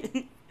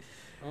 Like,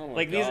 Oh my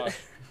like God. these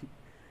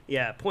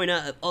yeah, point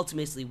out I've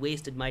ultimately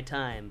wasted my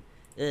time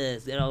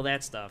and all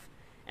that stuff,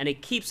 and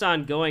it keeps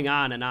on going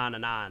on and on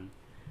and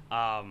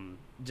on,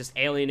 just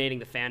alienating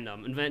the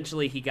fandom.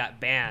 Eventually he got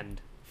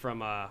banned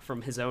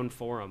from his own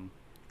forum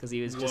because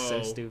he was just so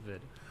Whoa.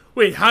 stupid.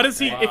 Wait, how does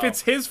he? Wow. If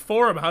it's his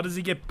forum, how does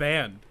he get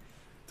banned?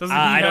 Doesn't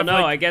he I have, don't know.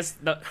 like- I guess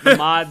the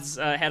mods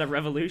had a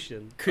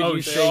revolution. Could Oh,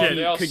 you shit. say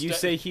They all could you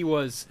say he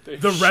was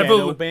The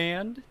shadow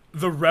banned?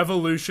 The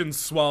revolution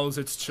swallows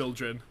its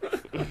children.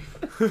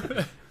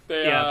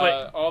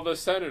 All the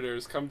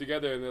senators come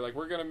together and they're like,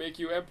 we're going to make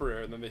you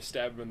emperor. And then they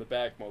stab him in the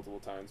back multiple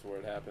times before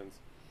it happens.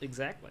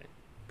 Exactly.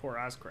 Poor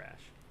Ozcrash.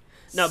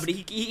 No, but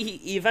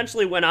he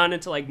eventually went on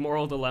into like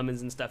moral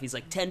dilemmas and stuff. He's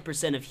like,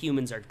 10% of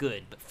humans are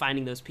good, but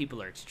finding those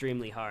people are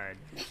extremely hard.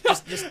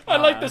 Just I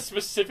like the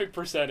specific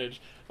percentage.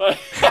 Like,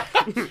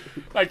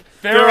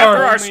 There after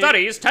are our only-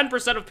 studies,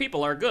 10% of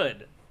people are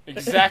good.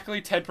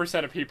 exactly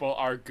 10% of people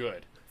are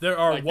good. There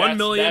are Like, 1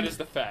 million. That is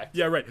the fact.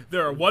 Yeah, right.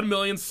 There are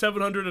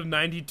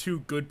 1,792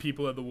 good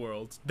people in the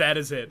world. That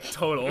is it,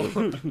 total.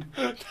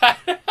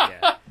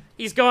 Yeah.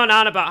 He's going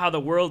on about how the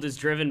world is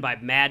driven by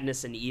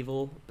madness and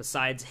evil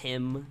besides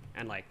him,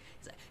 and like,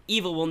 he's like,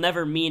 evil will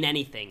never mean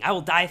anything. I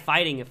will die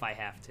fighting if I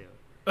have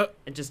to.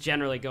 And just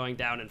generally going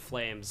down in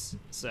flames.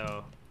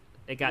 So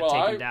it got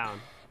taken down.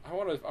 I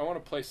want to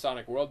play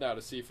Sonic World now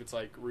to see if it's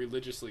like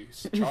religiously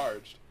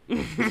charged.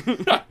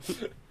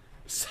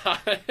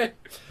 Sonic,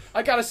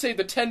 I gotta save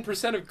the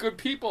 10% of good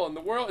people in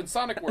the world in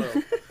Sonic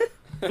World.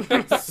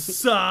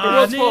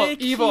 Sonic full of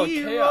evil and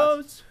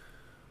heroes.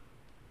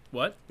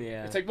 What?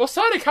 Yeah. It's like, well,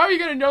 Sonic, how are you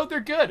gonna know they're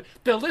good?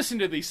 They'll listen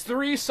to these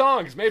 3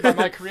 songs made by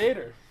my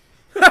creator.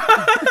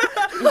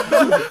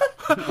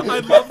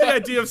 I love the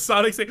idea of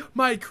Sonic saying,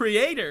 "My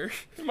creator,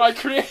 My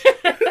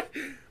creator.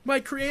 my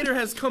creator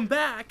has come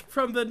back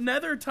from the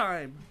Nether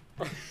time.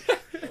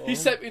 He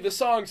sent me the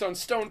songs on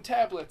stone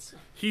tablets.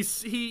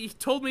 He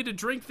told me to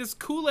drink this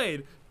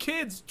Kool-Aid.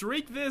 Kids,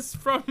 drink this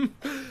from.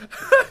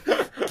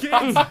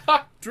 Kids,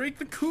 drink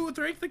the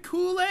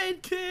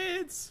Kool-Aid,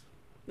 kids."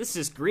 This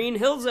is Green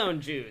Hill Zone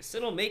juice.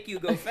 It'll make you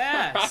go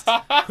fast.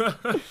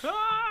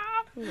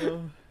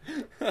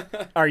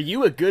 Are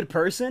you a good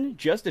person?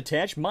 Just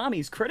attach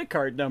mommy's credit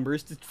card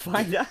numbers to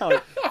find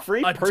out.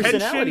 Free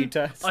personality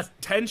test.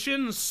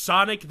 Attention,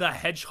 Sonic the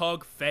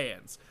Hedgehog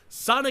fans.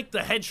 Sonic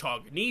the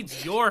Hedgehog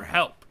needs your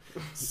help.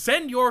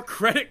 Send your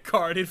credit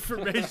card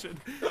information.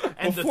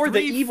 And Before the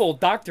evil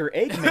Dr.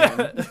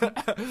 Eggman.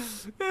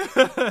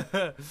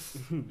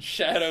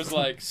 Shadow's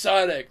like,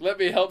 Sonic, let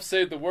me help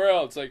save the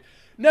world. It's like,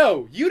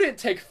 no, you didn't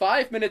take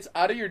 5 minutes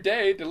out of your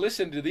day to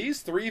listen to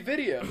these 3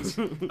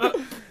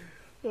 videos.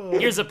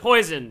 Here's a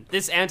poison.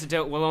 This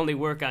antidote will only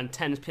work on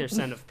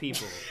 10% of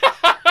people.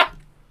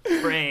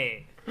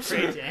 Pray.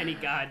 Pray to any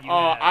god you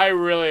Oh, have. I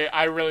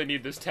really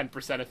need this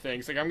 10% of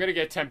things. Like, I'm gonna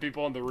get 10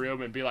 people in the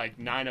room and be like,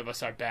 9 of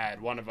us are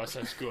bad, 1 of us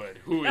is good.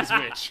 Who is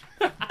which?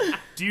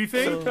 Do you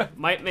think?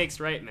 Might makes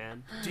right,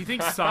 man. Do you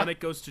think Sonic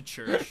goes to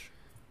church?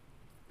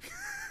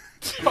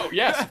 Oh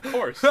yes, of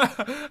course.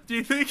 Do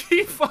you think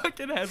he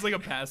fucking has like a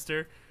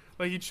pastor?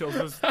 Like he chills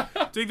with. Do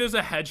you think there's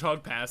a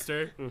hedgehog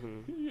pastor?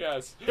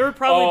 Yes. There would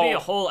probably be a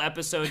whole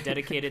episode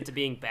dedicated to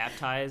being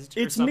baptized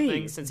or It's something,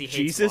 me, since he hates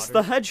Jesus water.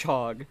 the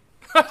Hedgehog.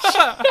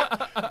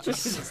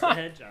 Jesus the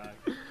hedgehog.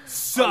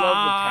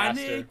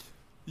 Sonic.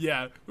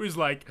 Yeah, it was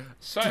like.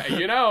 So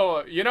you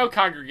know,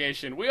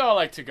 congregation, we all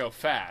like to go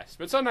fast,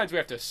 but sometimes we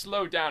have to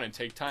slow down and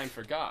take time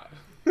for God.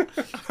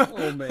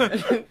 Oh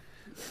man.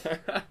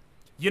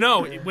 You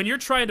know, when you're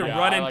trying to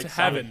run I into like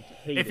heaven,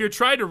 hate if it. you're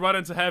trying to run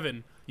into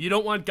heaven, you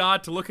don't want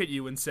God to look at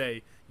you and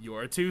say,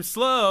 "You're too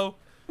slow."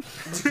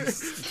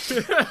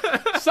 Sonic,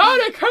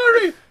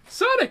 hurry!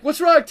 Sonic, what's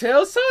wrong,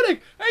 Tails?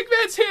 Sonic,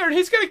 Eggman's here and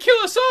he's gonna kill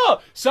us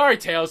all! Sorry,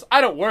 Tails, I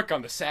don't work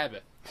on the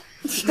Sabbath.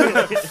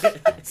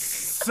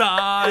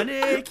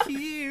 Sonic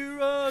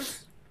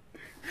Heroes.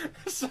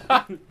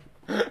 Sonic.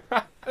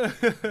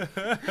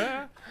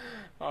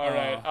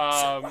 Alright,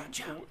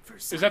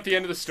 is that the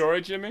end of the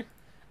story, Jimmy?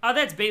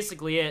 That's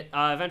basically it.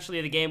 Eventually,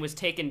 the game was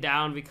taken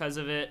down because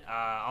of it.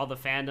 All the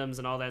fandoms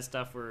and all that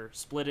stuff were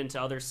split into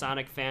other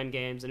Sonic fan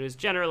games, and it was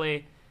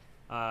generally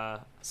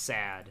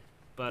sad.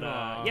 But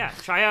yeah,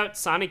 try out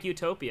Sonic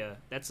Utopia.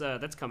 That's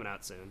coming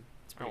out soon.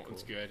 It's pretty cool.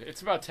 It's good.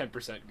 It's about 10%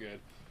 good.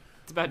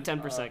 It's about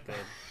 10% good.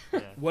 Yeah.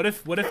 What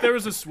if there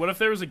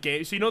was a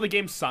game? So you know the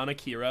game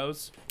Sonic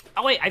Heroes?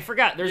 Oh wait, I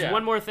forgot. There's Yeah.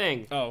 one more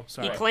thing. Oh,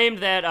 sorry. He claimed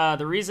that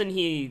the reason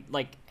he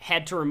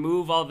had to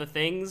remove all the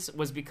things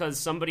was because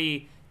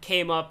somebody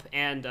came up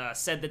and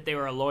said that they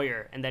were a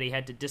lawyer and that he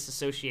had to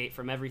disassociate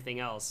from everything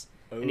else.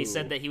 And he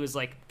said that he was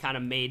kind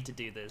of made to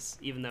do this,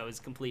 even though it was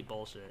complete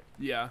bullshit.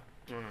 Yeah.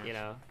 You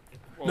know.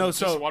 Well, No, just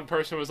so- one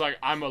person was like,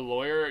 I'm a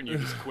lawyer, and you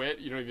just quit.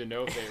 You don't even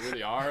know if they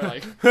really are.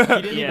 Like, He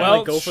didn't Yeah. even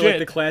Well, go for shit.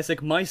 the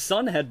classic. My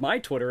son had my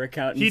Twitter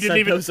account and He didn't said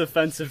even- those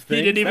offensive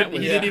things. He didn't That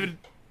was-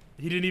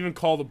 He didn't even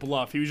call the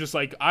bluff. He was just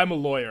like, "I'm a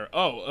lawyer."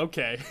 Oh,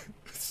 okay.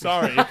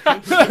 Sorry.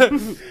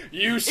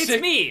 you It's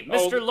sick. me,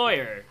 Mr.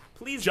 Lawyer.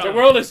 Please John- The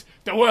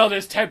don't. world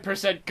is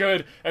 10%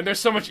 good, and there's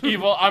so much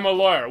evil. I'm a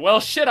lawyer. Well,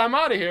 shit, I'm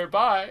out of here.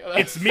 Bye.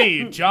 It's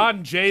me,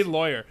 John J.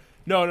 Lawyer.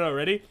 No,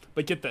 ready?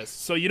 But get this.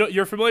 So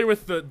you're familiar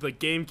with the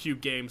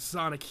GameCube game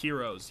Sonic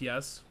Heroes,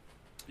 yes?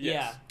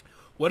 Yeah.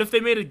 What if they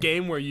made a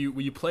game where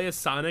you play as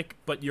Sonic,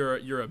 but you're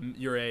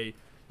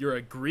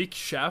a Greek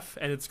chef,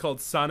 and it's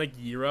called Sonic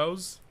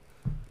Heroes?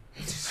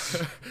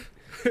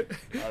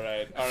 All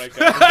right,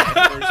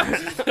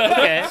 guys.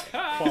 Okay.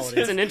 Quality.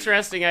 It's an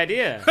interesting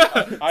idea.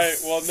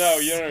 Well, no,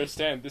 you don't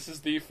understand. This is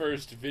the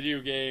first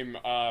video game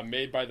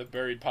made by the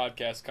Buried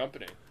Podcast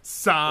Company.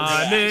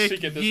 Sonic actually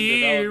get this in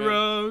development.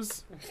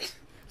 Heroes.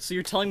 So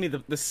you're telling me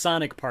the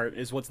Sonic part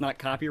is what's not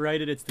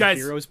copyrighted? It's the Guys,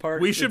 Heroes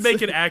part? we should It's-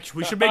 make an act.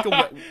 We should make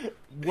a.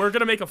 We're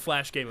gonna make a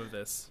flash game of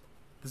this.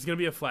 This is gonna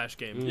be a flash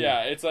game.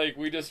 Yeah, it's like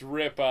we just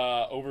rip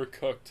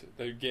Overcooked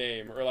the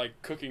game or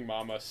like Cooking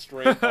Mama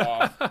straight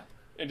off.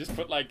 And just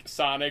put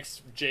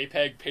Sonic's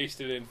JPEG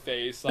pasted in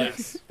face,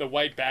 the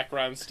white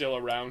background still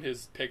around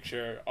his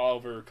picture all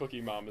over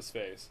Cookie Mama's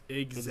face.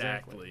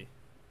 Exactly.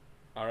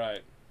 All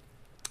right.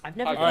 I've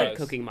never Alright. played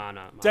Cooking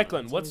Mama.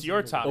 Declan, what's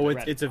your topic? Oh,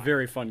 Red it's a flag.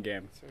 very fun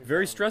game.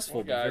 Very stressful,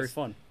 Well, but very guys.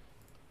 fun.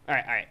 All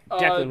right.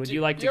 Declan, would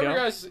you like to go? You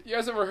guys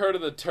ever heard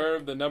of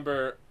the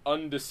number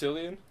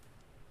Undecillion?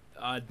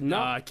 No.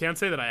 I can't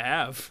say that I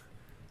have.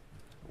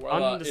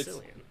 Well,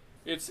 Undecillion.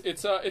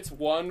 it's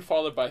 1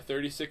 followed by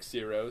 36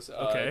 zeros.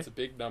 Okay. It's a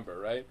big number,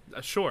 right?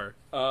 If So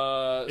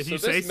you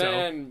say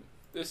so.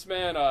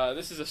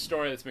 This is a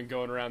story that's been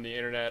going around the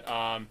internet.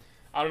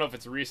 I don't know if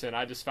it's recent.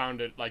 I just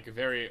found it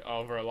very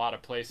over a lot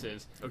of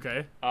places.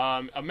 Okay.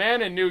 A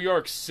man in New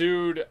York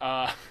sued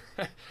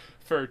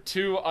for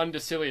 $2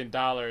 undecillion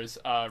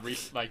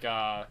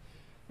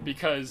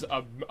because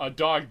a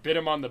dog bit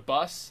him on the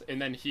bus,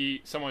 and then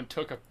someone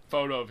took a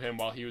photo of him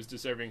while he was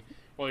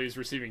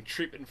receiving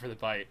treatment for the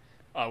bite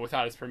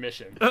without his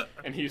permission,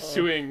 and he's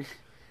suing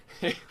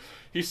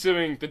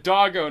the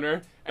dog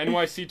owner,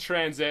 NYC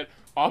Transit,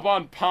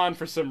 Aubon Pond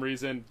for some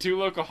reason, 2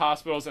 local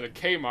hospitals, and a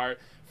Kmart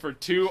for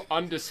 $2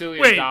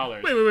 undecillion. Wait.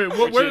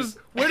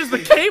 Where does the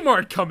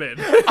Kmart come in?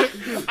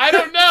 I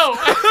don't know.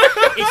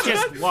 It's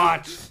just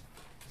watch.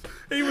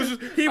 He was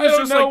I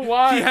don't know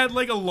why. he had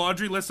a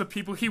laundry list of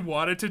people he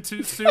wanted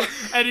to sue,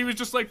 and he was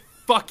just like,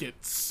 "Fuck it,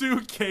 sue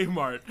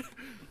Kmart."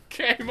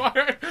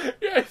 Kmart.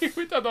 Yeah, he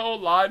went down the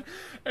whole line,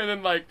 and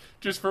then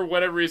just for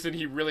whatever reason,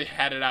 he really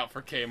had it out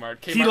for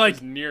Kmart. Kmart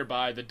was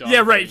nearby the dog.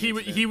 Yeah, right. He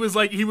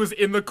incident. was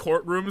in the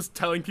courtrooms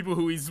telling people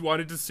who he's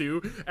wanted to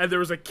sue, and there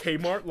was a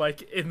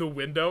Kmart in the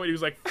window, and he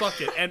was like,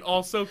 "Fuck it," and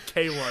also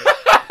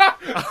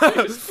Kmart.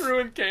 He just threw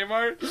in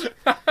Kmart.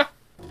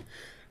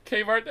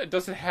 Kmart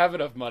doesn't have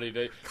enough money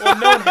to. Well,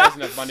 no one has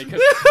enough money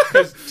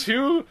because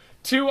 $2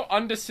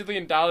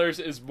 undecillion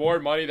is more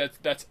money than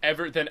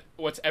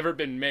what's ever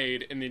been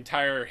made in the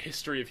entire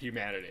history of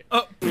humanity.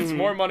 It's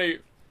more money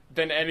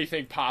than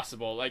anything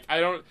possible. Like,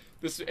 and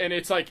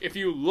it's like, if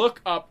you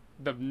look up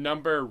the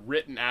number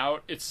written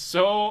out, it's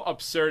so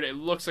absurd. It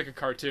looks like a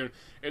cartoon.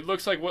 It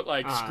looks like what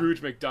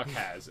Scrooge McDuck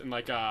has in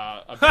like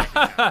a bank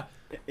account.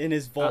 In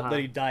his vault that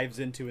he dives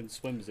into and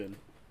swims in.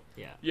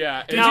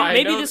 Yeah. Now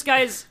this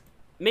guy's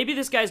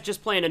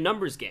just playing a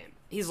numbers game.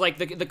 He's like,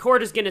 the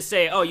court is gonna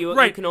say, oh, you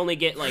can only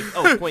get like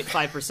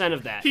 0.5%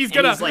 of that. He's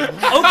like,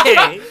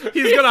 okay.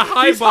 He's gonna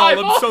highball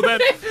him so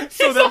that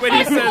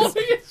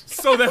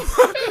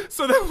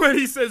when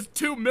he says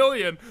 2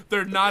 million,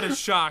 they're not as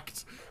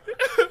shocked.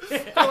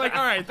 They're like,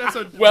 all right, that's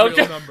a real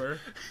number.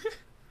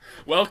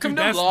 Welcome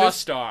to Lost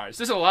Stars.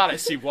 There's a lot I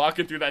see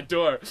walking through that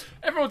door.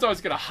 Everyone's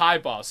always gonna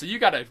highball, so you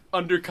gotta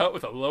undercut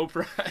with a low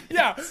price.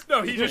 Yeah,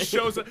 no, he just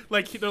shows it.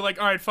 Like, they're like,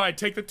 all right, fine,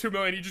 take the 2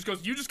 million. He just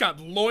goes, you just got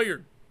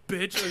lawyered,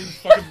 bitch, and he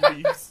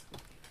fucking leaves.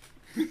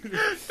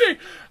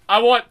 I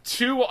want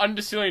 $2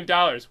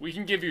 Undecillion. We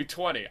can give you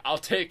 20. I'll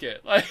take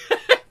it. Like,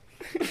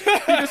 he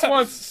just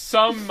wants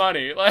some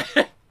money. Like,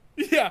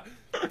 yeah,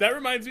 that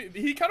reminds me.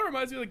 He kind of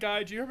reminds me of the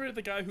guy. Do you remember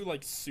the guy who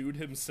like sued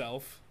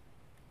himself?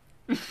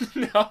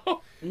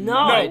 No,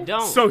 I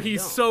don't. So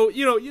so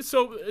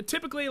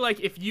typically, like,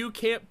 if you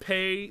can't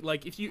pay,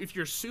 like, if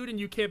you're sued and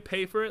you can't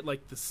pay for it,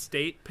 like, the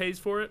state pays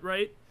for it,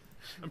 right?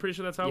 I'm pretty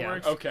sure that's how it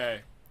works.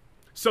 Okay.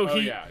 So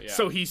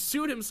he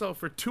sued himself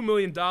for $2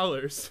 million,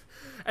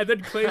 and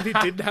then claimed he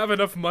didn't have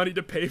enough money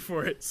to pay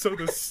for it, so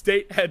the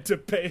state had to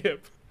pay him.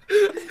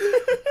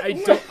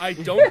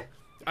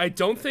 I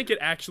don't think it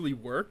actually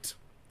worked,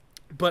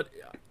 but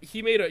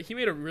he made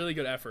a really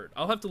good effort.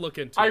 I'll have to look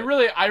into it.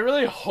 I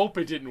really hope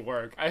it didn't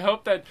work. I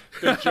hope that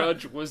the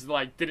judge was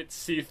like, didn't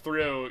see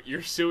through.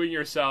 You're suing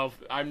yourself.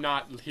 I'm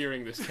not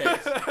hearing this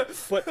case.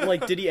 But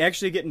like, did he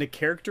actually get into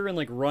character and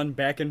like run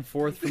back and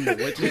forth from the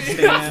witness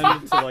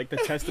stand to like the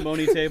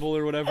testimony table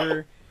or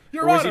whatever?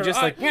 Your or was Honor, he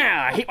just like,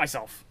 yeah, I hate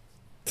myself?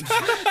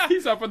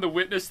 He's up on the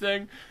witness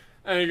thing,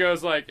 and he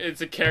goes like,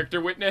 it's a character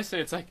witness,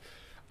 and it's like,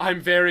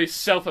 I'm very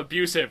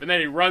self-abusive, and then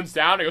he runs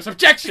down and goes,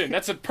 objection!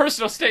 That's a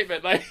personal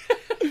statement. Like,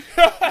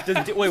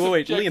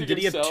 wait, Liam, did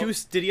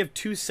he have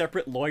two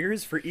separate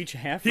lawyers for each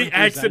half? He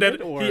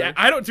accidentally.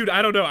 I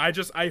don't know.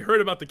 I heard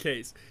about the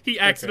case. He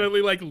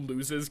accidentally like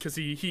loses because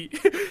he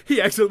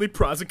accidentally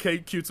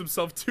prosecutes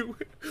himself too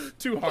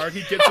hard.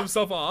 He gets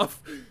himself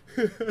off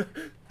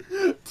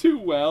too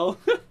well,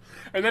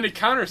 and then he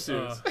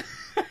countersues.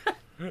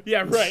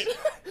 Yeah, right.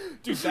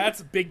 Dude,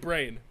 that's big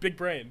brain. Big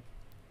brain.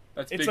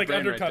 It's big like brain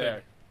undercutting. Right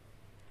there.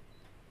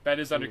 That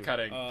is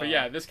undercutting. But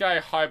yeah, this guy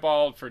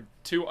highballed for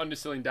 $2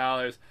 Undecillion.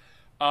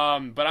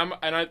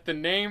 But the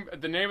name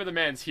of the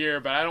man's here,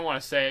 but I don't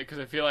want to say it because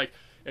I feel like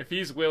if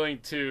he's willing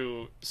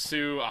to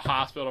sue a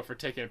hospital for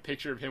taking a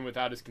picture of him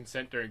without his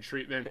consent during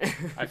treatment,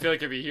 I feel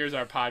like if he hears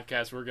our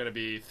podcast, we're going to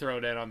be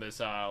thrown in on this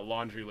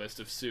laundry list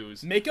of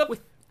sues.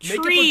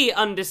 $3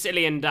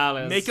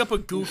 Undecillion. Make up a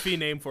goofy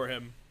name for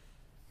him.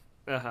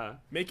 Now,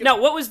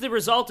 what was the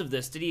result of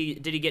this? Did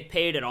he get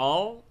paid at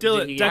all?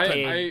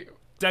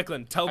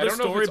 Declan, tell the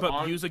story,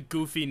 but use a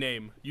goofy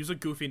name. Use a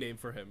goofy name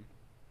for him.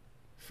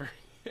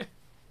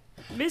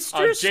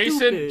 Mr.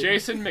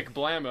 Jason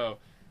McBlammo.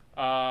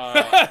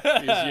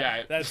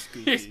 That's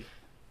goofy.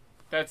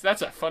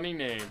 That's a funny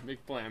name,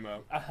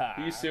 McBlammo.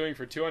 He's suing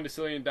for $2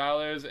 Undecillion,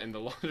 and the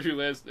laundry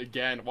list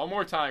again one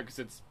more time because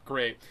it's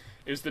great.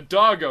 Is the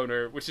dog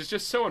owner, which is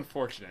just so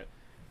unfortunate,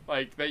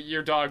 like that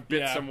your dog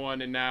bit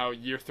someone and now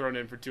you're thrown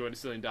in for $2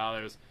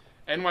 Undecillion.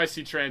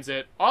 NYC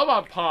Transit, all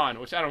about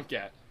Pawn, which I don't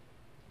get.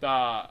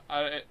 All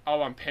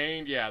on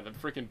Pain, the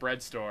freaking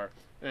bread store,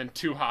 and then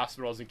 2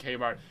 hospitals in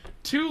Kmart.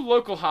 2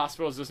 local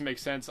hospitals doesn't make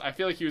sense. I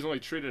feel like he was only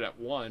treated at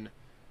 1.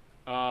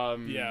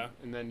 And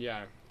then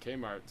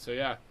Kmart. So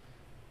yeah,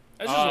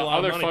 that's just a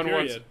lot of money.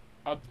 Period.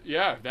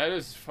 That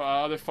is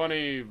other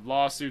funny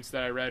lawsuits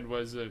that I read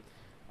was a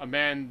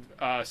man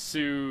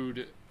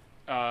sued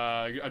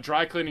a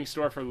dry cleaning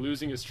store for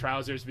losing his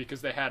trousers because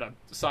they had a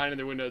sign in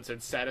their window that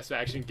said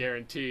 "satisfaction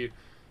guaranteed"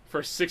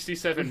 for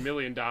 $67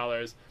 million.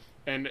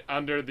 And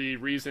under the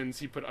reasons,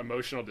 he put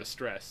emotional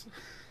distress.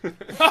 Do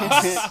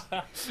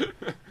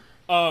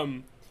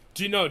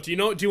you want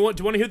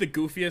to hear the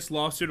goofiest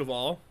lawsuit of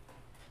all?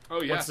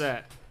 Oh, yes. What's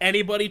that?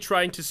 Anybody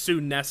trying to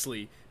sue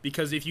Nestle,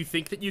 because if you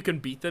think that you can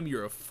beat them,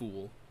 you're a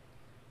fool.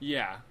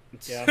 Yeah.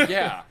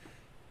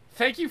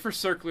 Thank you for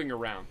circling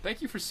around. Right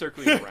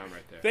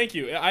there. Thank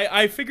you.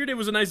 I figured it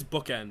was a nice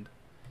bookend.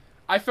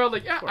 I felt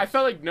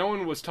like no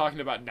one was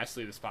talking about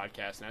Nestle this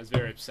podcast, and I was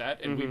very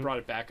upset, and we brought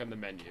it back on the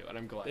menu, and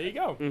I'm glad. There you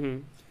go. Mm-hmm.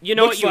 You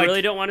know what you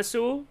really don't want to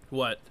sue?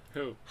 What?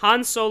 Who?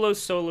 Han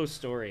Solo's solo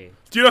story.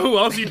 Do you know who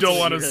else you don't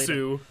want to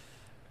sue?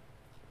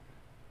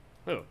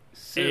 Who?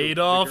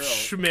 Adolf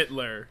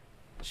Schmittler.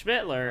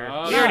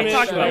 Schmittler. We already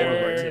talked about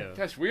World War II.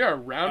 Gosh, we are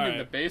rounding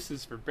the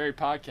bases for very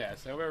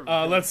podcast. However,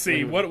 let's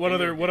see. What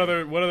other?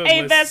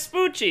 Hey, lists?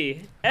 Vespucci.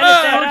 Edit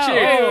that out.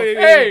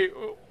 Hey,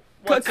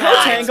 What's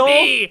Co-tangle.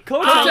 me.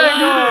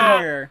 Co-tangle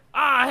here.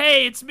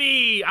 Hey, it's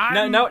me.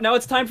 Now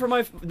it's time for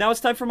my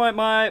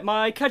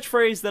my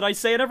catchphrase that I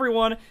say at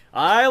everyone.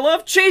 I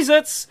love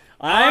Cheez-Its.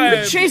 I'm the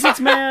Cheez-Its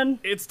man.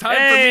 It's time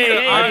for me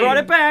to. I brought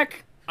it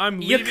back. I'm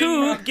leaving.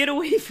 Yakub, get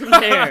away from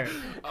there.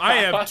 I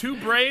have 2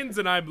 brains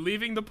and I'm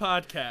leaving the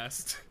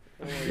podcast.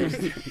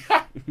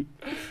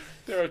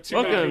 There are too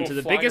many Welcome people to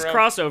the flying biggest around.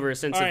 crossover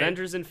since All right.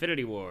 Avengers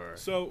Infinity War.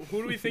 So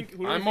who do we think? Who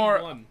do we I'm think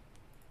more- won?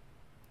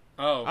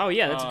 Oh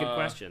yeah, that's a good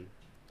question.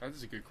 That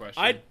is a good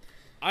question.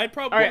 I'd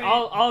probably. All right,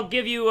 I'll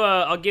give you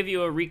a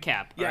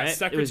recap. Yeah, all right?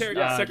 Secretary It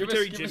was,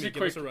 Secretary give us Jimmy, a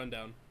give us a quick-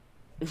 rundown.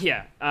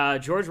 yeah,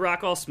 George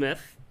Rockwell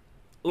Smith,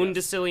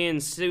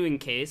 Undecillion suing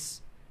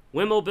case,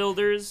 Wimmo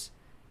Builders,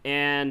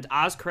 and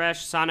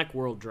Ozcrash Sonic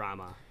World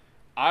drama.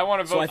 I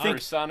want to So vote I think-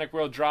 for Sonic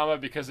World Drama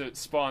because it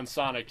spawned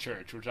Sonic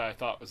Church, which I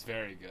thought was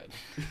very good.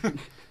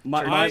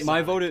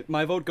 My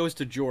vote goes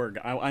to Jorg.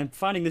 I'm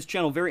finding this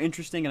channel very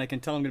interesting, and I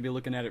can tell I'm going to be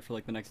looking at it for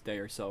like the next day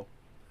or so.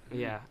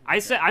 Yeah,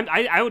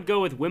 I would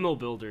go with Wimmo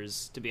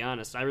Builders, to be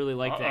honest. I really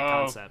like that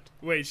concept.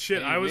 Wait,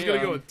 shit! I was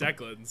gonna go with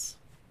Declan's.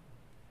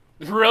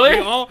 Really?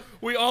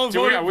 We all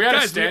Do we- voted. we had a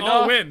guys, we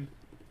all standoff? win.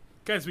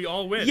 Guys, we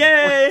all win.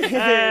 Yay!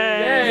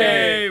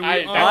 Yay! We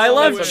all I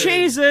love win.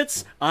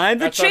 Cheez-Its. I'm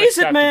the That's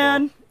Cheez-It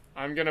man.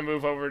 I'm gonna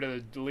move over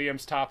to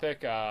Liam's topic,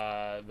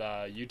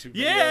 the YouTube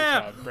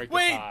Yeah! videos, break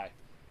Wait! the tie.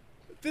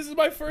 This is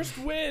my first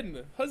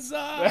win.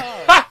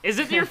 Huzzah! Is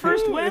it your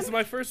first win? This is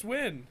my first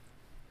win.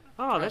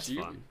 Oh, that's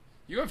You- fun.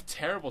 You have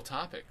terrible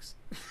topics.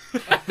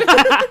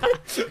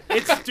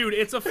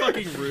 It's a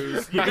fucking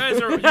ruse. You guys,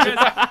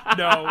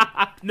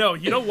 no.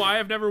 You know why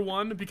I've never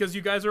won? Because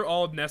you guys are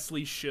all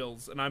Nestle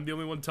shills, and I'm the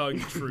only one telling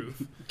the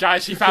truth.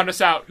 Guys, he found us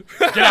out.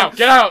 Get out!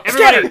 Get out!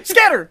 Everybody,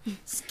 Scatter!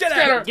 Get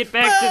out! get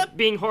back to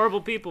being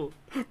horrible people.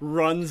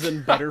 Runs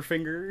and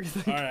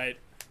Butterfinger. All right.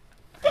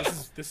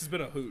 This has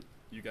been a hoot,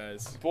 you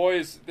guys.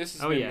 Boys, this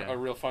has been yeah. a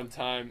real fun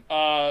time.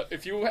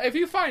 If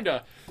you find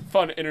a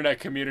fun internet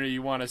community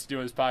you want us to do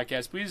in this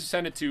podcast, please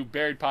send it to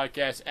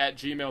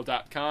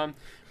buriedpodcast@gmail.com.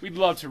 We'd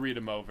love to read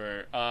them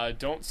over.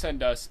 Don't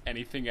send us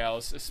anything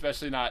else,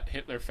 especially not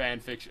Hitler fan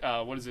fiction.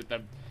 What is it?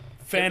 The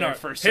Fan art.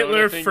 Fursona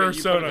Hitler thing that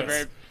you put at the Fursonas.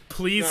 very-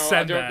 Please No,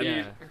 send I don't that. need-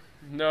 Yeah.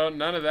 No,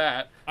 none of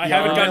that. I Yeah,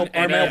 haven't gotten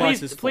our any.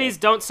 mailbox is full. Please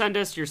don't send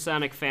us your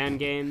Sonic fan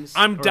games.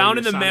 I'm or down your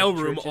in the Sonic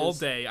mailroom churches. all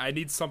day. I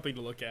need something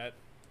to look at.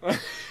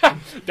 Da,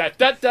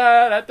 da,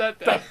 da, da, da,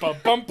 da.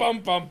 Bum bum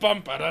bum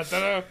bum ba da da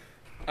da.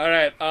 All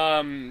right.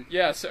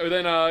 Yeah. So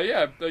then,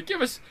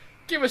 give us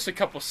a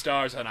couple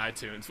stars on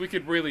iTunes. We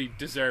could really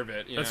deserve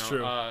it. That's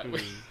true.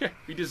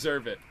 We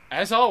deserve it.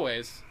 As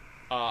always,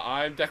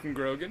 I'm Declan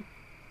Grogan.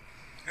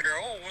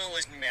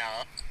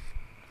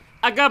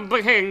 I got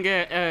behind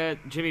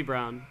Jimmy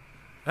Brown.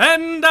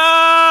 And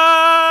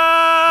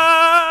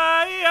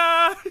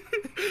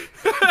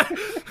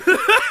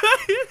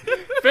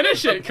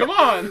Finish it. Come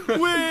on.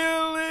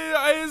 Will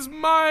is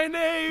my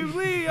name,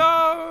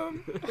 Liam.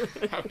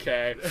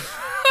 Okay.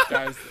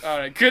 Guys. All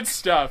right. Good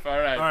stuff. All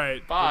right. All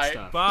right. Bye. Good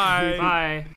stuff. Bye. Bye.